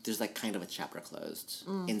 there's, like, kind of a chapter closed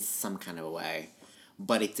in some kind of a way,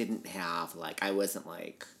 but it didn't have, like, I wasn't,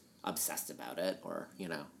 like, obsessed about it or, you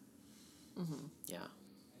know. Mm-hmm. Yeah.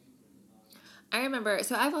 I remember,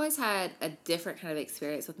 so I've always had a different kind of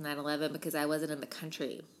experience with 9/11 because I wasn't in the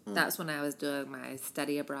country. That's when I was doing my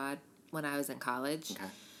study abroad when I was in college.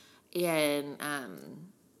 Okay. And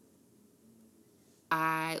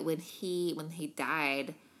when he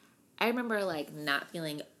died, I remember, like, not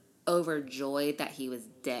feeling overjoyed that he was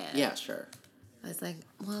dead. Yeah, sure. I was like,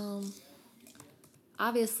 well,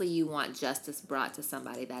 obviously you want justice brought to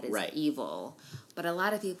somebody that is evil. But a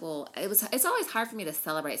lot of people, it's always hard for me to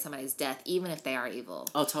celebrate somebody's death, even if they are evil.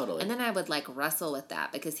 Oh, totally. And then I would, like, wrestle with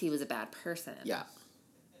that because he was a bad person. Yeah.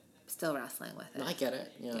 Still wrestling with it. No, I get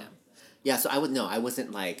it. Yeah. Yeah, so I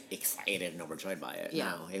wasn't, like, excited and overjoyed by it.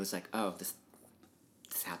 Yeah. No, it was like, oh, this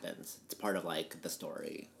happens. It's part of, like, the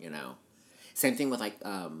story, you know? Same thing with, like,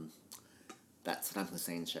 that Saddam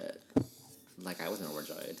Hussein shit. Like, I wasn't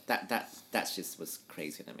overjoyed. That just was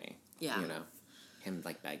crazy to me. Yeah. You know? Him,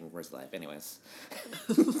 like, begging for his life. Anyways.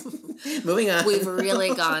 Moving on. We've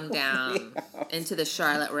really gone down into the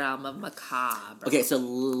Charlotte realm of macabre. Okay, so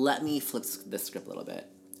let me flip the script a little bit.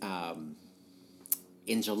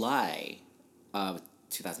 In July of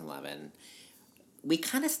 2011, we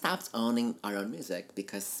kind of stopped owning our own music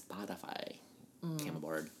because Spotify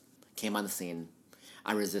came on the scene.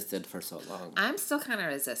 I resisted for so long. I'm still kind of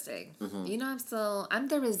resisting. Mm-hmm. You know, I'm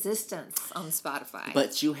the resistance on Spotify.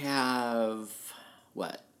 But you have,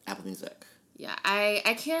 what? Apple Music. Yeah,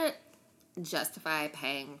 I can't justify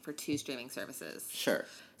paying for 2 streaming services. Sure.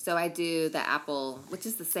 So I do the Apple, which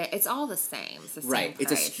is the same. It's all the same. It's the same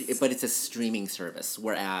price. But it's a streaming service,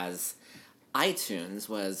 whereas iTunes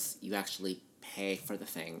was you actually pay for the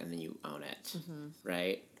thing and then you own it,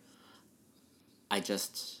 right?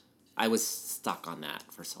 I was stuck on that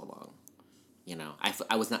for so long, you know.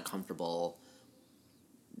 I was not comfortable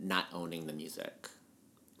not owning the music,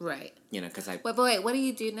 right? You know, because But wait, what do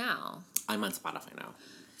you do now? I'm on Spotify now.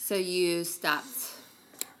 So you stopped.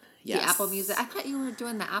 Yes. The Apple Music. I thought you were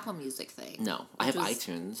doing the Apple Music thing. No, I have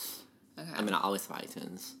iTunes. Okay. I mean, I always have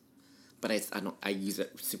iTunes, but I use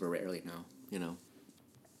it super rarely now. You know,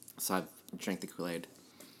 so I've drank the Kool-Aid.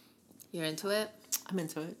 You're into it? I'm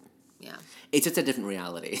into it. Yeah. It's just a different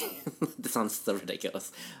reality. This sounds so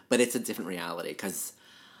ridiculous, but it's a different reality because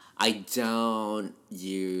I don't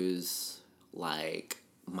use, like,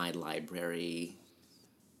 my library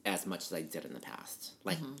as much as I did in the past.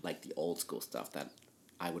 Like the old school stuff that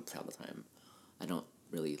I would play all the time. I don't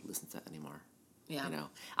really listen to that anymore. Yeah. You know,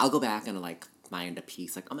 I'll go back and, like, find a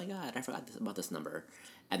piece, like, oh my God, I forgot about this number.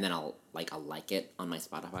 And then I'll like it on my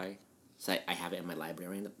Spotify. So I have it in my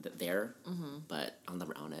library there, but I'll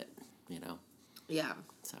never own it, you know? Yeah.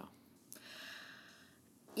 So.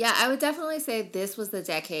 Yeah, I would definitely say this was the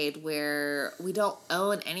decade where we don't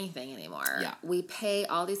own anything anymore. Yeah. We pay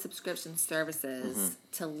all these subscription services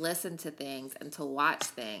to listen to things and to watch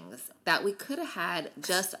things that we could have had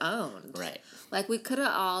just owned. Right. Like, we could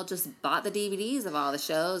have all just bought the DVDs of all the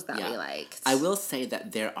shows that we liked. I will say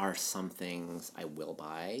that there are some things I will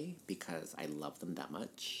buy because I love them that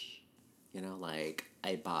much. You know, like,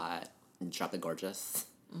 I bought Drop the Gorgeous,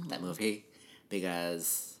 that movie,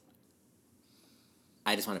 because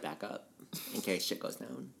I just want to back up in case shit goes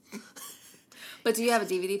down. But do you have a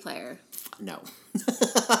DVD player? No.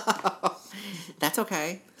 That's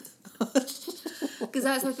okay. Because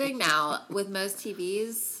that's the thing now. With most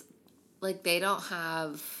TVs, like, they don't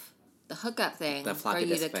have the hookup thing for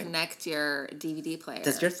you to connect your DVD player.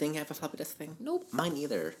 Does your thing have a floppy disk thing? Nope. Mine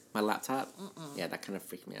either. My laptop? Yeah, that kind of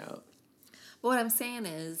freaked me out. But what I'm saying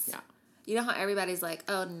is, you know how everybody's like,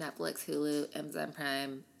 oh, Netflix, Hulu, Amazon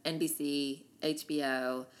Prime, NBC,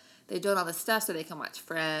 HBO, they're doing all this stuff so they can watch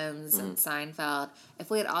Friends and Seinfeld.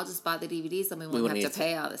 If we had all just bought the DVDs, then we wouldn't have to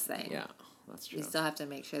pay all this thing. Yeah, that's true. You still have to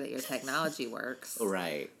make sure that your technology works.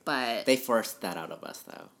 Right. But they forced that out of us,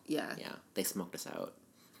 though. Yeah. Yeah, they smoked us out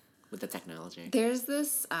with the technology. There's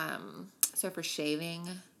this, so for shaving,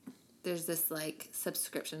 there's this, like,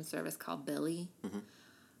 subscription service called Billy,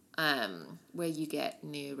 where you get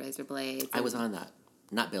new razor blades. I was on that.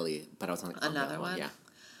 Not Billy, but I was on another one. Yeah.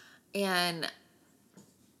 And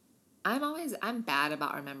I'm bad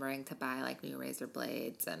about remembering to buy, like, new razor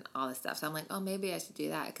blades and all this stuff. So I'm like, oh, maybe I should do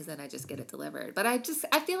that because then I just get it delivered. But I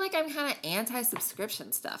feel like I'm kind of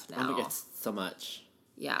anti-subscription stuff now. Oh my God, so much.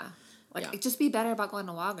 Yeah. Like, just be better about going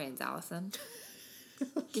to Walgreens, Allison.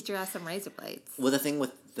 Get your ass some razor blades. Well, the thing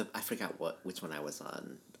with I forgot which one I was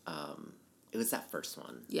on. It was that first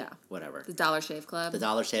one. Yeah. Whatever. The Dollar Shave Club. The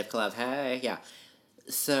Dollar Shave Club. Hey, yeah.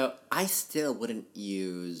 So I still wouldn't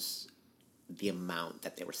use the amount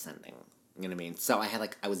that they were sending. You know what I mean? So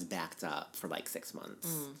I was backed up for like 6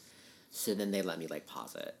 months. So then they let me like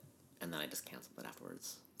pause it, and then I just canceled it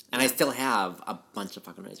afterwards. And I still have a bunch of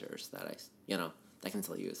fucking razors that I can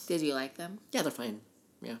still use. Did you like them? Yeah, they're fine.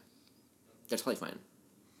 Yeah, they're totally fine.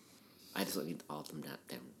 I just don't need all of them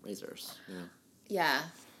damn razors. Yeah.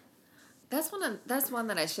 That's one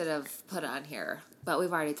that I should have put on here, but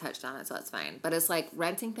we've already touched on it, so it's fine. But it's like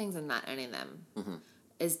renting things and not owning them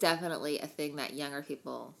is definitely a thing that younger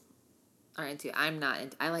people are into. I'm not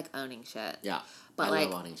into. I like owning shit. Yeah, but I like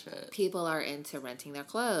love owning shit. People are into renting their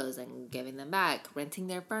clothes and giving them back, renting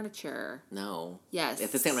their furniture. No. Yes.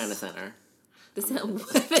 It's the same Rent-A-Center. This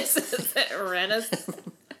is Rent-A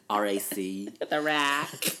RAC. The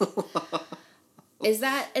rack. Is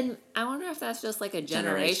that, and I wonder if that's just like a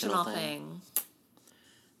generational thing.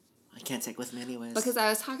 I can't take with me anyways. Because I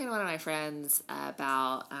was talking to one of my friends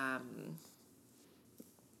about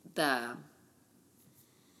the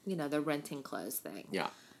renting clothes thing. Yeah.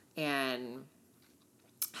 And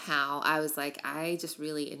how I was like, I just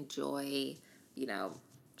really enjoy,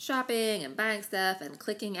 shopping and buying stuff and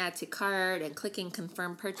clicking add to cart and clicking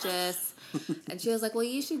confirm purchase. And she was like, well,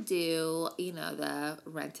 you should do, the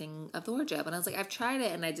renting of the wardrobe. And I was like, I've tried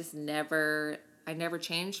it and I never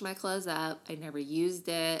changed my clothes up. I never used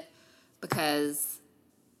it because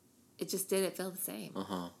it just didn't feel the same.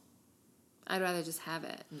 I'd rather just have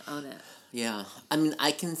it and own it. Yeah. I mean,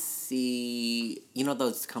 I can see,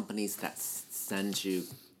 those companies that send you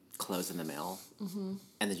clothes in the mail, and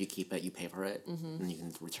then you keep it, you pay for it, and you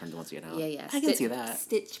can return the ones you get out. Yeah. I can see that.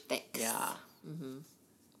 Stitch Fix. Yeah.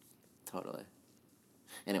 Totally.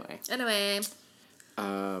 Anyway.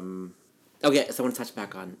 Okay, so I want to touch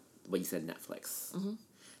back on what you said, Netflix.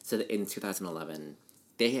 So in 2011,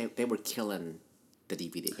 they were killing the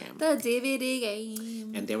DVD game. The DVD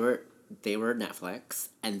game. And they were Netflix,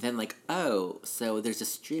 and then so there's a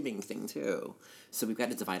streaming thing too. So we've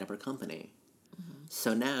got to divide up our company.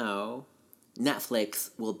 So now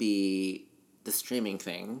Netflix will be the streaming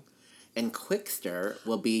thing, and Quickster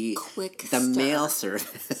will be the mail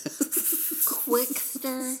service.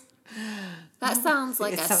 Quickster? That sounds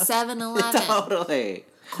like a 7-Eleven. Totally.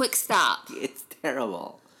 Quick Stop. It's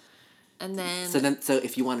terrible. And then... So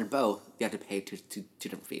if you wanted both, you had to pay two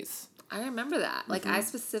different fees. I remember that. I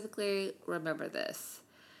specifically remember this.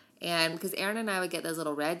 And because Aaron and I would get those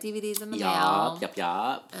little red DVDs in the mail.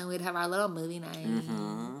 Yup. And we'd have our little movie night.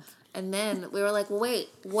 And then we were like, well, wait,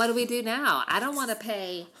 what do we do now? I don't want to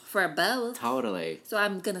pay for both. Totally. So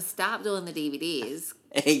I'm going to stop doing the DVDs.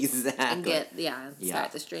 Exactly. And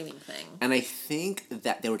start the streaming thing. And I think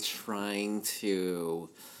that they were trying to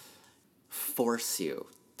force you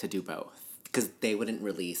to do both. Because they wouldn't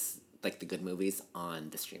release, the good movies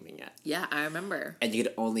on the streaming yet. Yeah, I remember. And you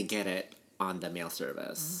could only get it on the mail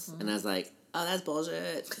service. And I was like, oh, that's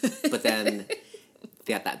bullshit. But then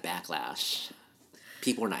they had that backlash.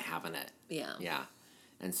 People were not having it. Yeah. Yeah.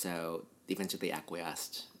 And so eventually they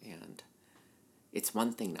acquiesced. And it's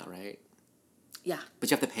one thing now, right? Yeah. But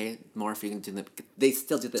you have to pay more if you can do the... They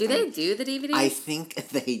still do the... Do they do the DVDs? I think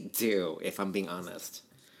they do, if I'm being honest.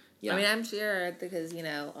 Yeah. I mean, I'm sure because,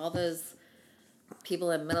 all those people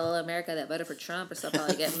in middle America that voted for Trump are still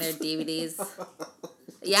probably getting their DVDs.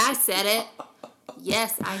 Yeah, I said it.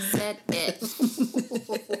 Yes, I said it.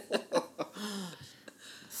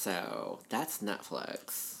 So, that's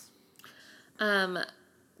Netflix.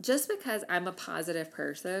 Just because I'm a positive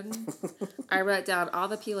person, I wrote down all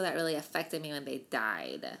the people that really affected me when they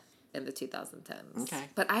died in the 2010s. Okay.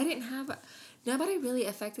 But I didn't have... Nobody really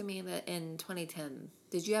affected me in 2010.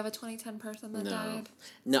 Did you have a 2010 person that died?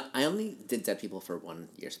 No, I only did dead people for 1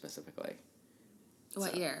 year specifically.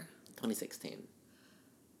 What year? 2016.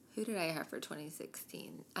 Who did I have for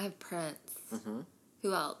 2016? I have Prince.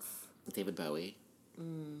 Who else? David Bowie.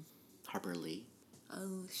 Harper Lee.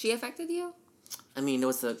 Oh, she affected you? I mean, it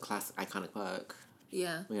was a classic, iconic book.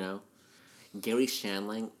 Yeah. Gary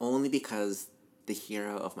Shandling, only because the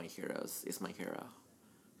hero of my heroes is my hero.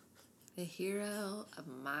 The hero of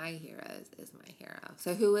my heroes is my hero.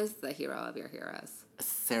 So who is the hero of your heroes?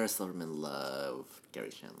 Sarah Silverman loved Gary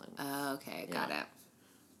Shandling. Oh, okay. Got it.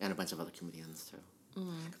 And a bunch of other comedians, too.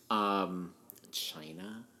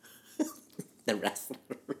 China. The wrestler.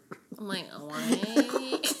 I'm like, why?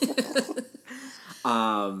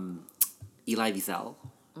 Elie Wiesel.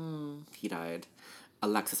 He died.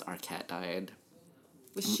 Alexis Arquette died.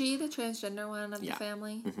 Was she the transgender one of the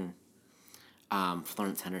family?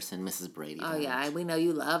 Florence Henderson, Mrs. Brady Bunch. Oh, yeah. We know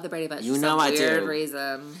you love the Brady Bunch You for know some I weird do.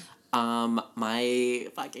 reason. My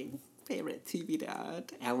fucking favorite TV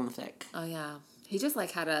dad, Alan Thicke. Oh, yeah. He just,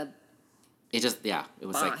 like, had a... It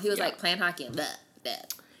was like... He was, like, playing hockey and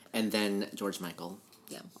And then George Michael.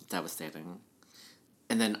 Yeah. Devastating.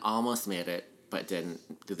 And then almost made it, but didn't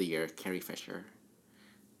through the year, Carrie Fisher.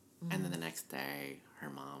 And then the next day, her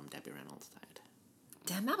mom, Debbie Reynolds, died.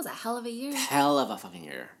 Damn, that was a hell of a year. Hell of a fucking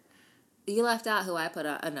year. You left out who I put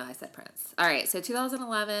on. Oh, no, I said Prince. All right, so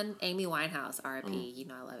 2011, Amy Winehouse, R.I.P. You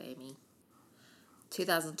know I love Amy.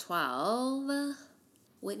 2012,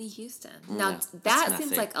 Whitney Houston. Now, that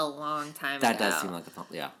seems like a long time ago. That does seem like a...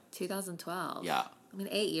 Yeah. 2012. Yeah. I mean,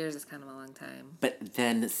 8 years is kind of a long time. But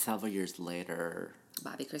then several years later...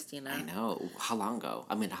 Bobby Christina. I know. How long ago?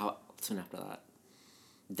 I mean, how soon after that?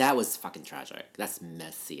 That was fucking tragic. That's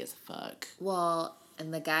messy as fuck. Well,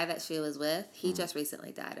 and the guy that she was with, he just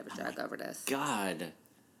recently died of a drug overdose. God.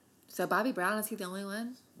 So Bobby Brown, is he the only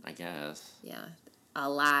one? I guess. Yeah.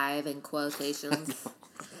 Alive in quotations.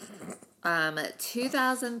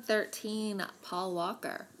 2013, Paul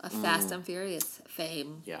Walker of Fast and Furious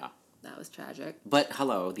fame. Yeah. That was tragic. But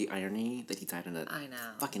hello, the irony that he died in a I know.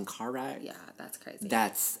 fucking car wreck. Yeah, that's crazy.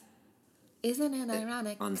 Isn't it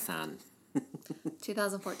ironic? Unsan.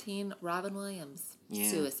 2014, Robin Williams. Yeah.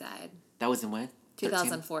 Suicide. That was in when?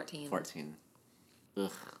 2014. 14.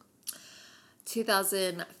 Ugh.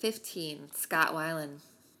 2015, Scott Weiland.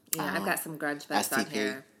 Yeah, I've got some grunge folks on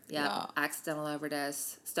here. Yep. Yeah. Accidental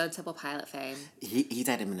overdose. Stone Temple Pilot fame. He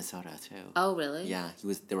died in Minnesota too. Oh, really? Yeah,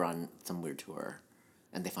 they were on some weird tour.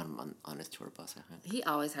 And they found him on his tour bus, I think. He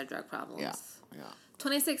always had drug problems. Yeah.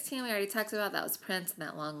 2016, we already talked about. That was Prince in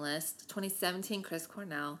that long list. 2017, Chris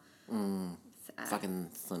Cornell. Fucking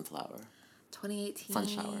Sunflower. 2018,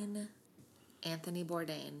 Sunshower. Anthony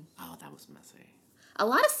Bourdain. Oh, that was messy. A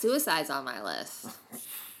lot of suicides on my list.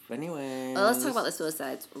 Anyway. Well, let's talk about the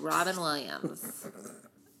suicides. Robin Williams,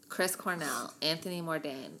 Chris Cornell, Anthony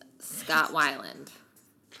Bourdain, Scott Weiland.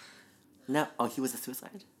 No. Oh, he was a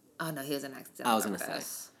suicide? Oh, no, he was an accident. I was going to say.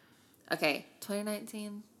 Okay,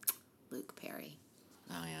 2019, Luke Perry.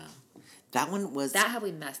 Oh, yeah. That one was... That had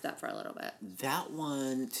we messed up for a little bit. That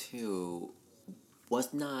one, too,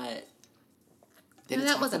 was not... No,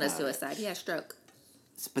 that wasn't a suicide. He had a stroke.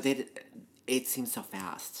 But it seemed so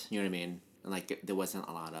fast. You know what I mean? Like, there wasn't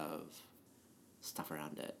a lot of stuff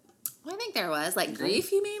around it. Well, I think there was. Like,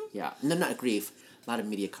 grief, you mean? Yeah. No, not grief. A lot of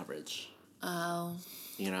media coverage. Oh.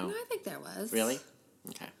 You know? No, I think there was. Really?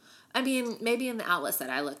 Okay. I mean, maybe in the outlets that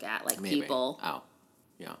I look at, like Maybe. People. Oh,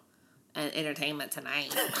 yeah. And Entertainment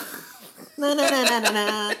Tonight. No.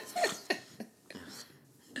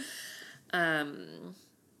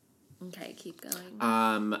 Okay, keep going.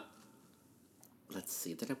 Let's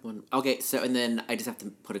see. Did I have one? Okay, so, and then I just have to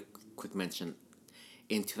put a quick mention.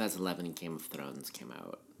 In 2011, Game of Thrones came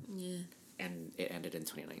out. Yeah. And it ended in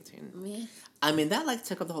 2019. Yeah. I mean, that, like,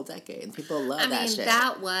 took up the whole decade, and people love that shit.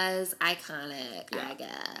 That was iconic, Yeah. I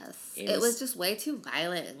guess. It was just way too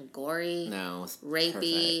violent and gory. No, it was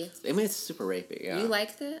rapey. Perfect. I mean, it's super rapey, yeah. You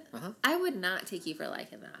liked it? Uh-huh. I would not take you for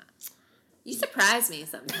liking that. You surprise me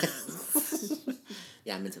sometimes.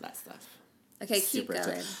 Yeah, I'm into that stuff. Okay, Super keep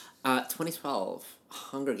going. 2012,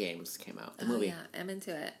 Hunger Games came out. The movie. Yeah, I'm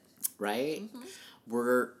into it. Right?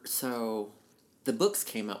 Mm-hmm. The books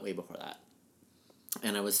came out way before that.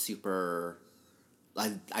 And I was super...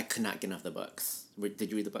 I could not get enough of the books. Did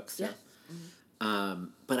you read the books? Yeah. Mm-hmm.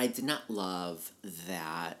 But I did not love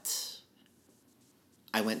that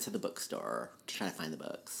I went to the bookstore to try to find the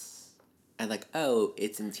books. And like, oh,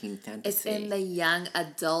 it's in teen fantasy. It's in the young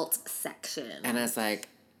adult section. And I was like,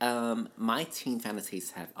 my teen fantasies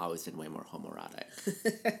have always been way more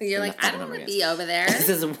homoerotic. You're like, I don't want to be over there. This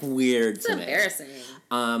is weird It's to me. embarrassing.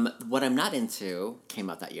 What I'm not into came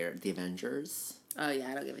out that year, The Avengers. Oh,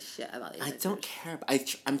 yeah, I don't give a shit about the Avengers. I don't care.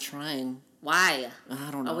 I'm trying. Why?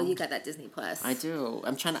 I don't know. Oh, well, you got that Disney Plus. I do.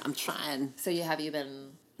 I'm trying. So have you been,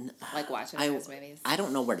 like, watching those movies? I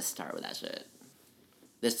don't know where to start with that shit.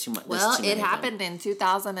 There's too much. Well, it happened in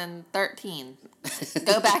 2013.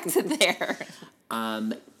 Go back to there.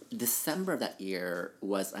 December of that year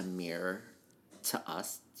was a mirror to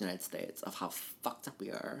us, the United States, of how fucked up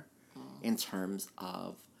we are in terms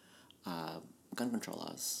of gun control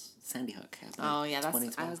laws. Sandy Hook happened. Oh, yeah,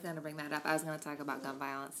 I was going to bring that up. I was going to talk about gun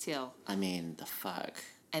violence, too. I mean, the fuck.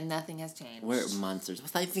 And nothing has changed. We're monsters.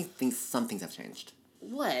 I think some things have changed.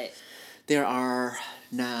 What? There are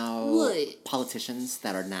now politicians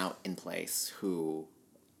that are now in place who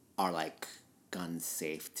are like gun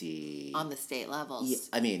safety on the state levels. Yeah,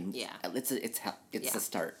 I mean, yeah, it's a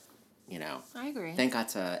start. You know, I agree. Thank God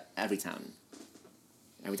to Everytown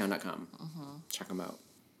Everytime.com. Check them out.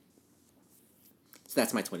 So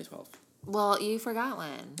that's my 2012. Well, you forgot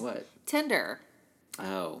one. What? Tinder.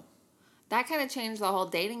 Oh. That kind of changed the whole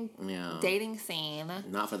dating scene.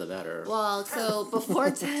 Not for the better. Well, so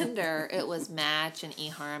before Tinder, it was Match and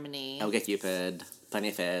eHarmony. OkCupid, Plenty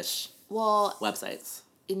of Fish. Well, websites.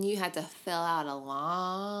 And you had to fill out a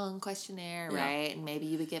long questionnaire, right? And maybe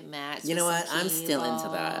you would get matched. You know what? I'm people. still into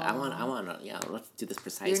that. I want to. Yeah, let's do this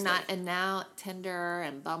precisely. You're not, and now Tinder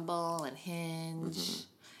and Bumble and Hinge,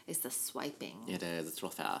 it's the swiping. It is. It's real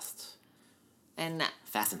fast. And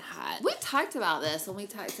fast and hot. We talked about this when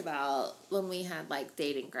we had like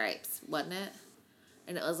dating gripes, wasn't it?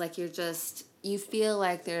 And it was like you feel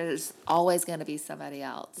like there's always going to be somebody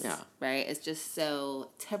else. Yeah. Right? It's just so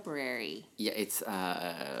temporary. Yeah, it's,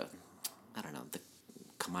 I don't know, the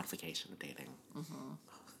commodification of dating. Mm-hmm.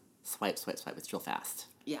 Swipe. It's real fast.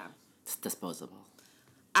 Yeah. It's disposable.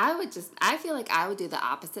 I feel like I would do the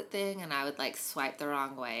opposite thing and I would like swipe the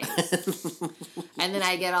wrong way. And then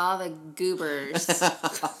I get all the goobers.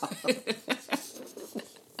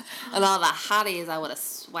 And all the hotties I would have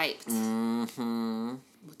swiped. Mm-hmm.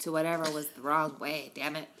 To whatever was the wrong way,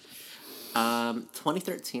 damn it.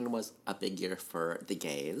 2013 was a big year for the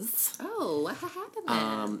gays. Oh, what happened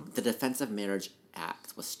then? The Defense of Marriage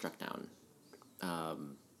Act was struck down.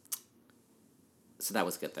 So that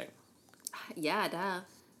was a good thing. Yeah, duh.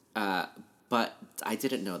 But I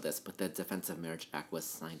didn't know this, but the Defense of Marriage Act was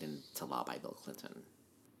signed into law by Bill Clinton.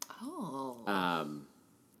 Oh.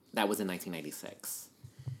 That was in 1996.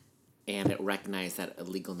 And it recognized that a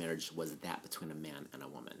legal marriage was that between a man and a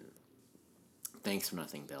woman. Thanks for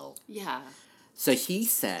nothing, Bill. Yeah. So he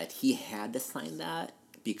said he had to sign that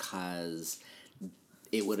because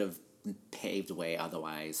it would have paved way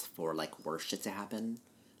otherwise for, like, worse shit to happen,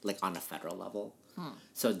 like, on a federal level.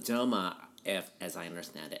 So DOMA, as I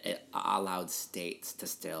understand it, it allowed states to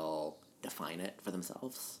still define it for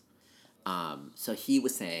themselves. So he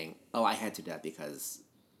was saying, I had to do that because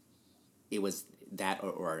it was that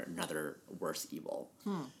or another worse evil.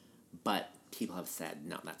 But people have said,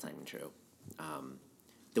 no, that's not even true.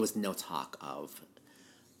 There was no talk of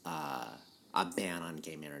a ban on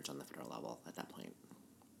gay marriage on the federal level at that point.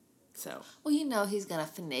 So. Well, he's going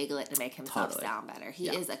to finagle it to make himself sound better. He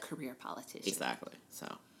is a career politician. Exactly.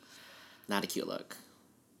 So, not a cute look.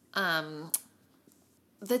 The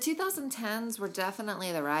 2010s were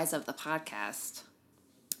definitely the rise of the podcast.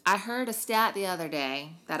 I heard a stat the other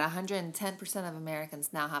day that 110% of Americans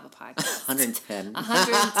now have a podcast. 110?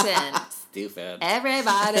 110. Stupid.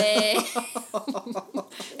 Everybody.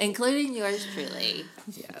 Including yours truly.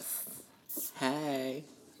 Yes. Hey.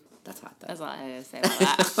 That's hot, though. That's all I had to say about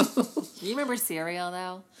that. You remember Serial,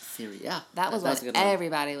 though? Serial, yeah. That was what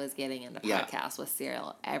everybody was getting into podcasts with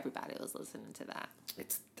Serial. Everybody was listening to that.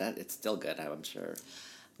 It's still good, I'm sure.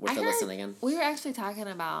 We're still listening in. We were actually talking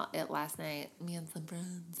about it last night, me and some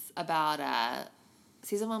friends, about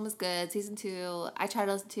season 1 was good. Season 2, I tried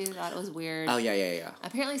to listen to, thought it was weird. Oh, yeah.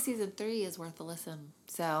 Apparently season 3 is worth a listen.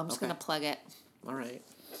 So I'm just going to plug it. All right.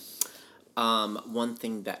 One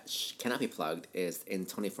thing that cannot be plugged is in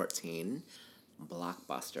 2014,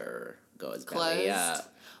 Blockbuster goes belly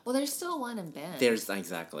up. Well, there's still one in Bend.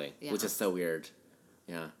 Exactly. Yeah. Which is so weird.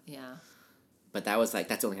 Yeah. Yeah. But that was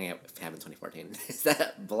that's the only thing I have in 2014 is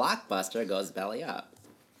that Blockbuster goes belly up.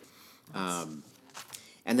 And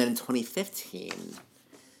then in 2015,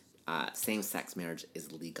 same-sex marriage is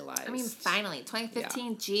legalized. I mean, finally,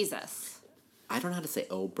 2015, Jesus. I don't know how to say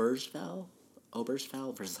Obergefell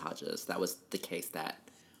versus Hodges. That was the case that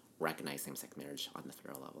recognized same-sex marriage on the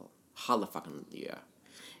federal level. Holla fucking yeah.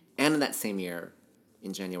 And in that same year,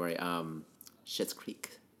 in January, Schitt's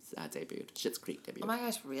Creek debuted. Oh my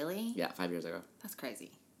gosh, really? Yeah, 5 years ago. That's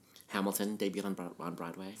crazy. Hamilton debuted on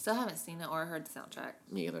Broadway. Still haven't seen it or heard the soundtrack.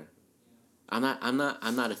 Me either. I'm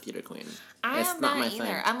not a theater queen. It's not my either.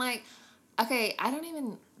 Thing. I'm like, okay, I don't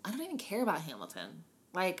even care about Hamilton.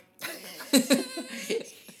 Like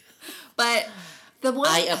but the one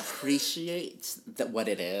I appreciate what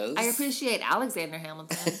it is. I appreciate Alexander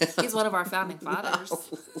Hamilton. He's one of our founding fathers.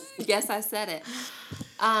 Yes, I said it.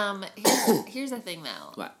 Here's the thing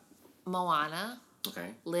though. What? Moana. Okay.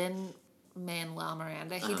 Lin-Manuel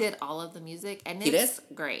Miranda. He did all of the music and it's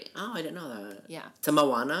did? Great. Oh, I didn't know that. Yeah. To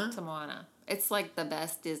Moana? To Moana. It's like the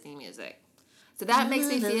best Disney music. So that makes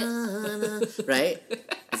me feel right?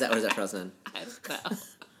 Is that Frozen? I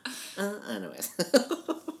don't know. Anyways.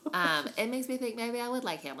 It makes me think maybe I would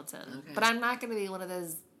like Hamilton. Okay. But I'm not going to be one of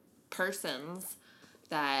those persons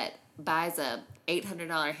that buys a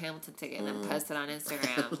 $800 Hamilton ticket and posts it on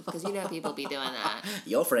Instagram. Because people be doing that.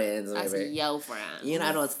 Your friends, That's maybe. your friends.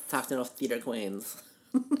 I don't talk to no theater queens.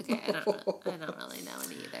 Okay, I don't know. I don't really know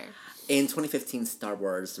it either. In 2015, Star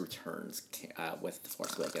Wars Returns with The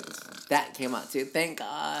Force Awakens. That came out too. Thank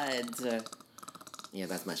God. Yeah,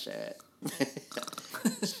 that's my shit.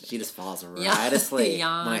 She just falls right asleep when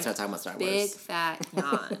I start talking about Star Wars. Big fat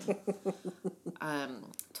yawn.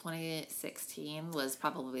 2016 was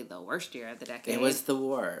probably the worst year of the decade. It was the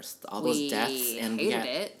worst. All those deaths and hated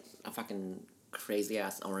it. A fucking crazy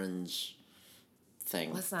ass orange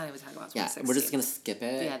thing. Let's not even talk about 2016. Yeah, we're just gonna skip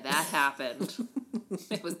it. Yeah, that happened.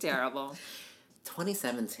 It was terrible.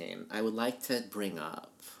 2017, I would like to bring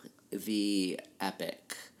up the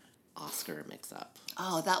epic Oscar mix-up.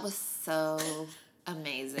 Oh, that was so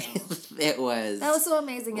amazing. It was. That was so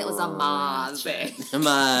amazing. It was amazing.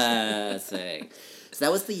 Amazing. So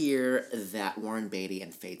that was the year that Warren Beatty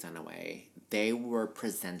and Faye Dunaway, they were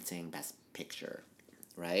presenting Best Picture,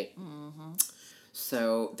 right? Mm-hmm.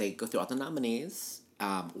 So they go through all the nominees.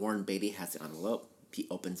 Warren Beatty has the envelope. He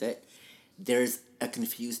opens it. There's a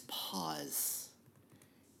confused pause.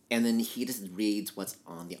 And then he just reads what's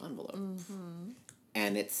on the envelope. Mm-hmm.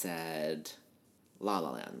 And it said La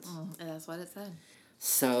La Land. And that's what it said.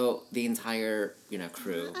 So the entire,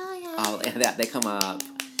 crew, they come up.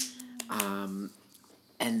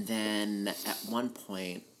 And then at one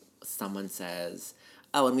point, someone says,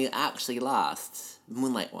 "Oh, and we actually lost.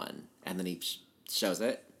 Moonlight won." And then he shows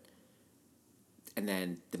it. And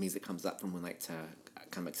then the music comes up from Moonlight to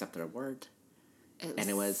come accept their award.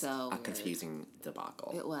 It was so a confusing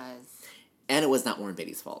debacle. It was. And it was not Warren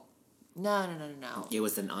Beatty's fault. No. It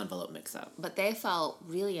was an envelope mix-up. But they felt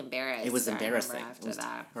really embarrassed. It was embarrassing. After it was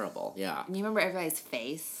that. terrible, yeah. And you remember everybody's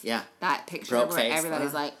face? Yeah. That picture Broke where face,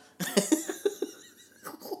 everybody's like...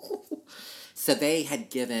 So they had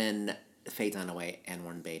given Faye Dunaway and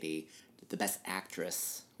Warren Beatty the Best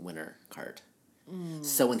Actress winner card. Mm.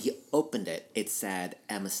 So when he opened it, it said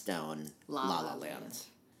Emma Stone, La La Land.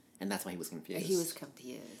 And that's why he was confused. He was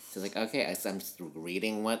confused. So he's like, okay, I'm just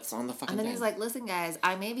reading what's on the fucking And then thing. he's like, listen, guys,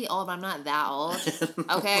 I may be old, but I'm not that old.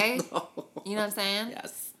 Okay? No. You know what I'm saying?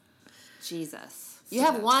 Yes. Jesus. You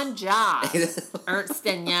have one job, Ernst &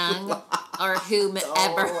 Young, or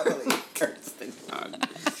whomever. Ernst & Young.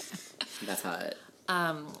 That's hot.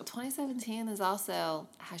 2017 is also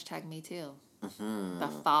 #MeToo. Mm-hmm. The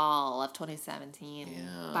fall of 2017.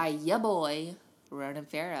 Yeah. By ya boy, Ronan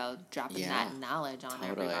Farrow, dropping that knowledge on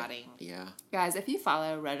everybody. Yeah. Guys, if you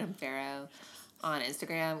follow Ronan Farrow on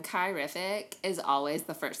Instagram, Kyrific is always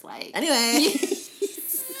the first like. Anyway.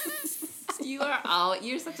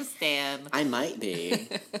 You're such a stan. I might be.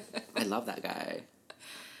 I love that guy.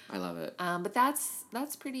 I love it. But that's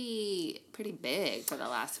pretty big for the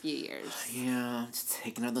last few years. Yeah, just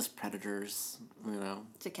taking out those predators,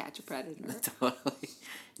 To catch a predator. Totally.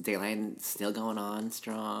 Dayline still going on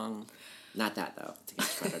strong. Not that though. To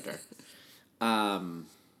catch a predator.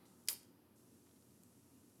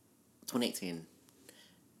 2018.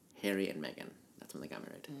 Harry and Meghan. That's when they got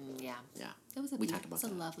married. Yeah. Yeah. It was we talked about a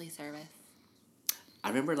lovely service. I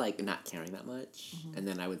remember not caring that much, and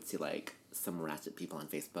then I would see some ratchet people on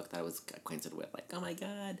Facebook that I was acquainted with, oh my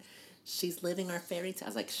god, she's living our fairy tale. I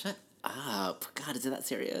was like, shut up, God, is it that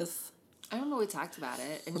serious? I remember we talked about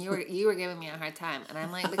it, and you were giving me a hard time, and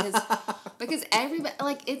I'm like, because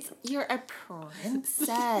everybody you're a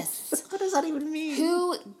princess. What does that even mean?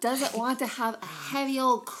 Who doesn't want to have a heavy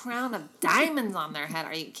old crown of diamonds on their head?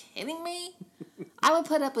 Are you kidding me? I would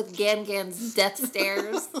put up with Gan's death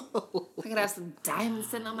stares. I could have some diamonds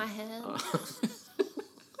sitting on my head.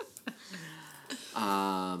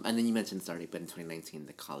 And then you mentioned, sorry, but in 2019,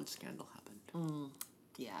 the college scandal happened.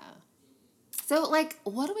 Yeah. So,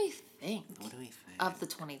 what do we think? What do we think? Of the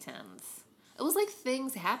 2010s? It was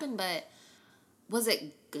things happened, but was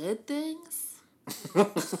it good things?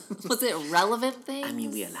 Was it relevant things? I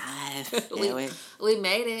mean, we alive. We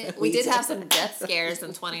made it. We did have some death scares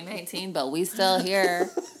in 2019, but we still here.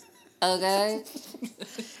 Okay?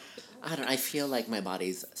 I feel like my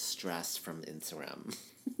body's stressed from Instagram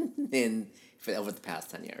over the past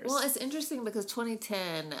 10 years. Well, it's interesting because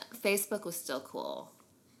 2010, Facebook was still cool.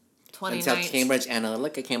 Until Cambridge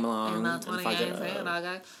Analytica came along. And not 2019,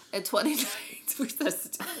 okay? In 2019, we're so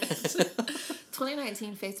stupid.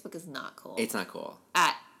 2019, Facebook is not cool. It's not cool.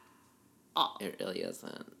 At all. It really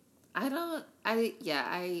isn't. We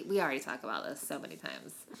already talked about this so many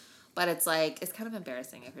times. But it's kind of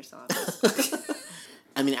embarrassing if you're still on Facebook.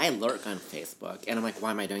 I mean, I lurk on Facebook, and I'm like,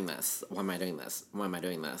 why am I doing this? Why am I doing this? Why am I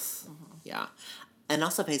doing this? Mm-hmm. Yeah. And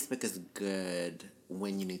also, Facebook is good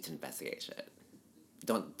when you need to investigate shit.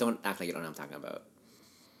 Don't act like you don't know what I'm talking about.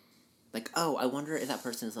 Oh, I wonder if that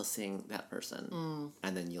person is still seeing that person. Mm.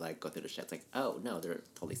 And then you, go through the shit. It's oh, no, they're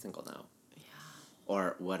totally single now. Yeah.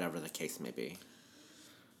 Or whatever the case may be.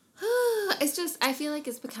 It's just, I feel like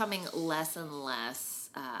it's becoming less and less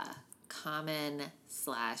common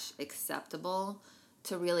 / acceptable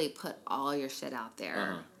to really put all your shit out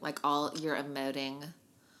there. Like all your emoting.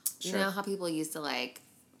 Sure. You know how people used to like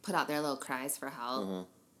put out their little cries for help?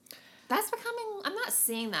 That's becoming, I'm not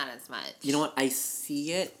seeing that as much. You know what? I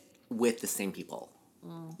see it with the same people.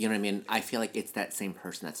 You know what I mean? I feel like it's that same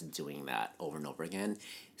person that's doing that over and over again.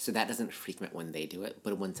 So that doesn't freak me out when they do it.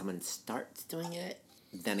 But when someone starts doing it,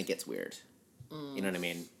 then it gets weird. You know what I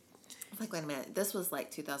mean? Like, wait a minute. This was like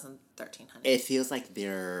 2013, honey. It feels like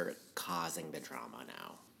they're causing the drama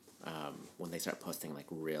now. When they start posting like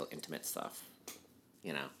real intimate stuff,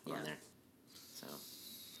 you know, on there. So,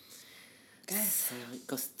 guys,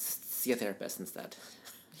 go see a therapist instead.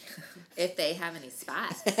 If they have any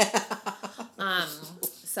spots.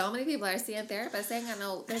 So many people are seeing therapists saying, I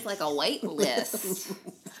know there's like a wait list.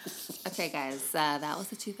 Okay, guys, that was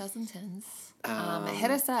the 2010's.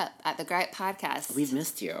 Hit us up at the Gripe Podcast. We've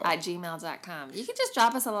missed you. At gmail.com. You can just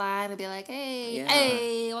drop us a line and be like,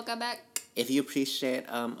 hey, welcome back. If you appreciate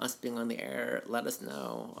us being on the air, let us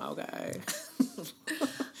know. Okay.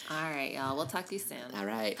 All right, y'all. We'll talk to you soon. All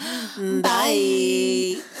right.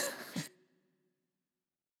 Bye.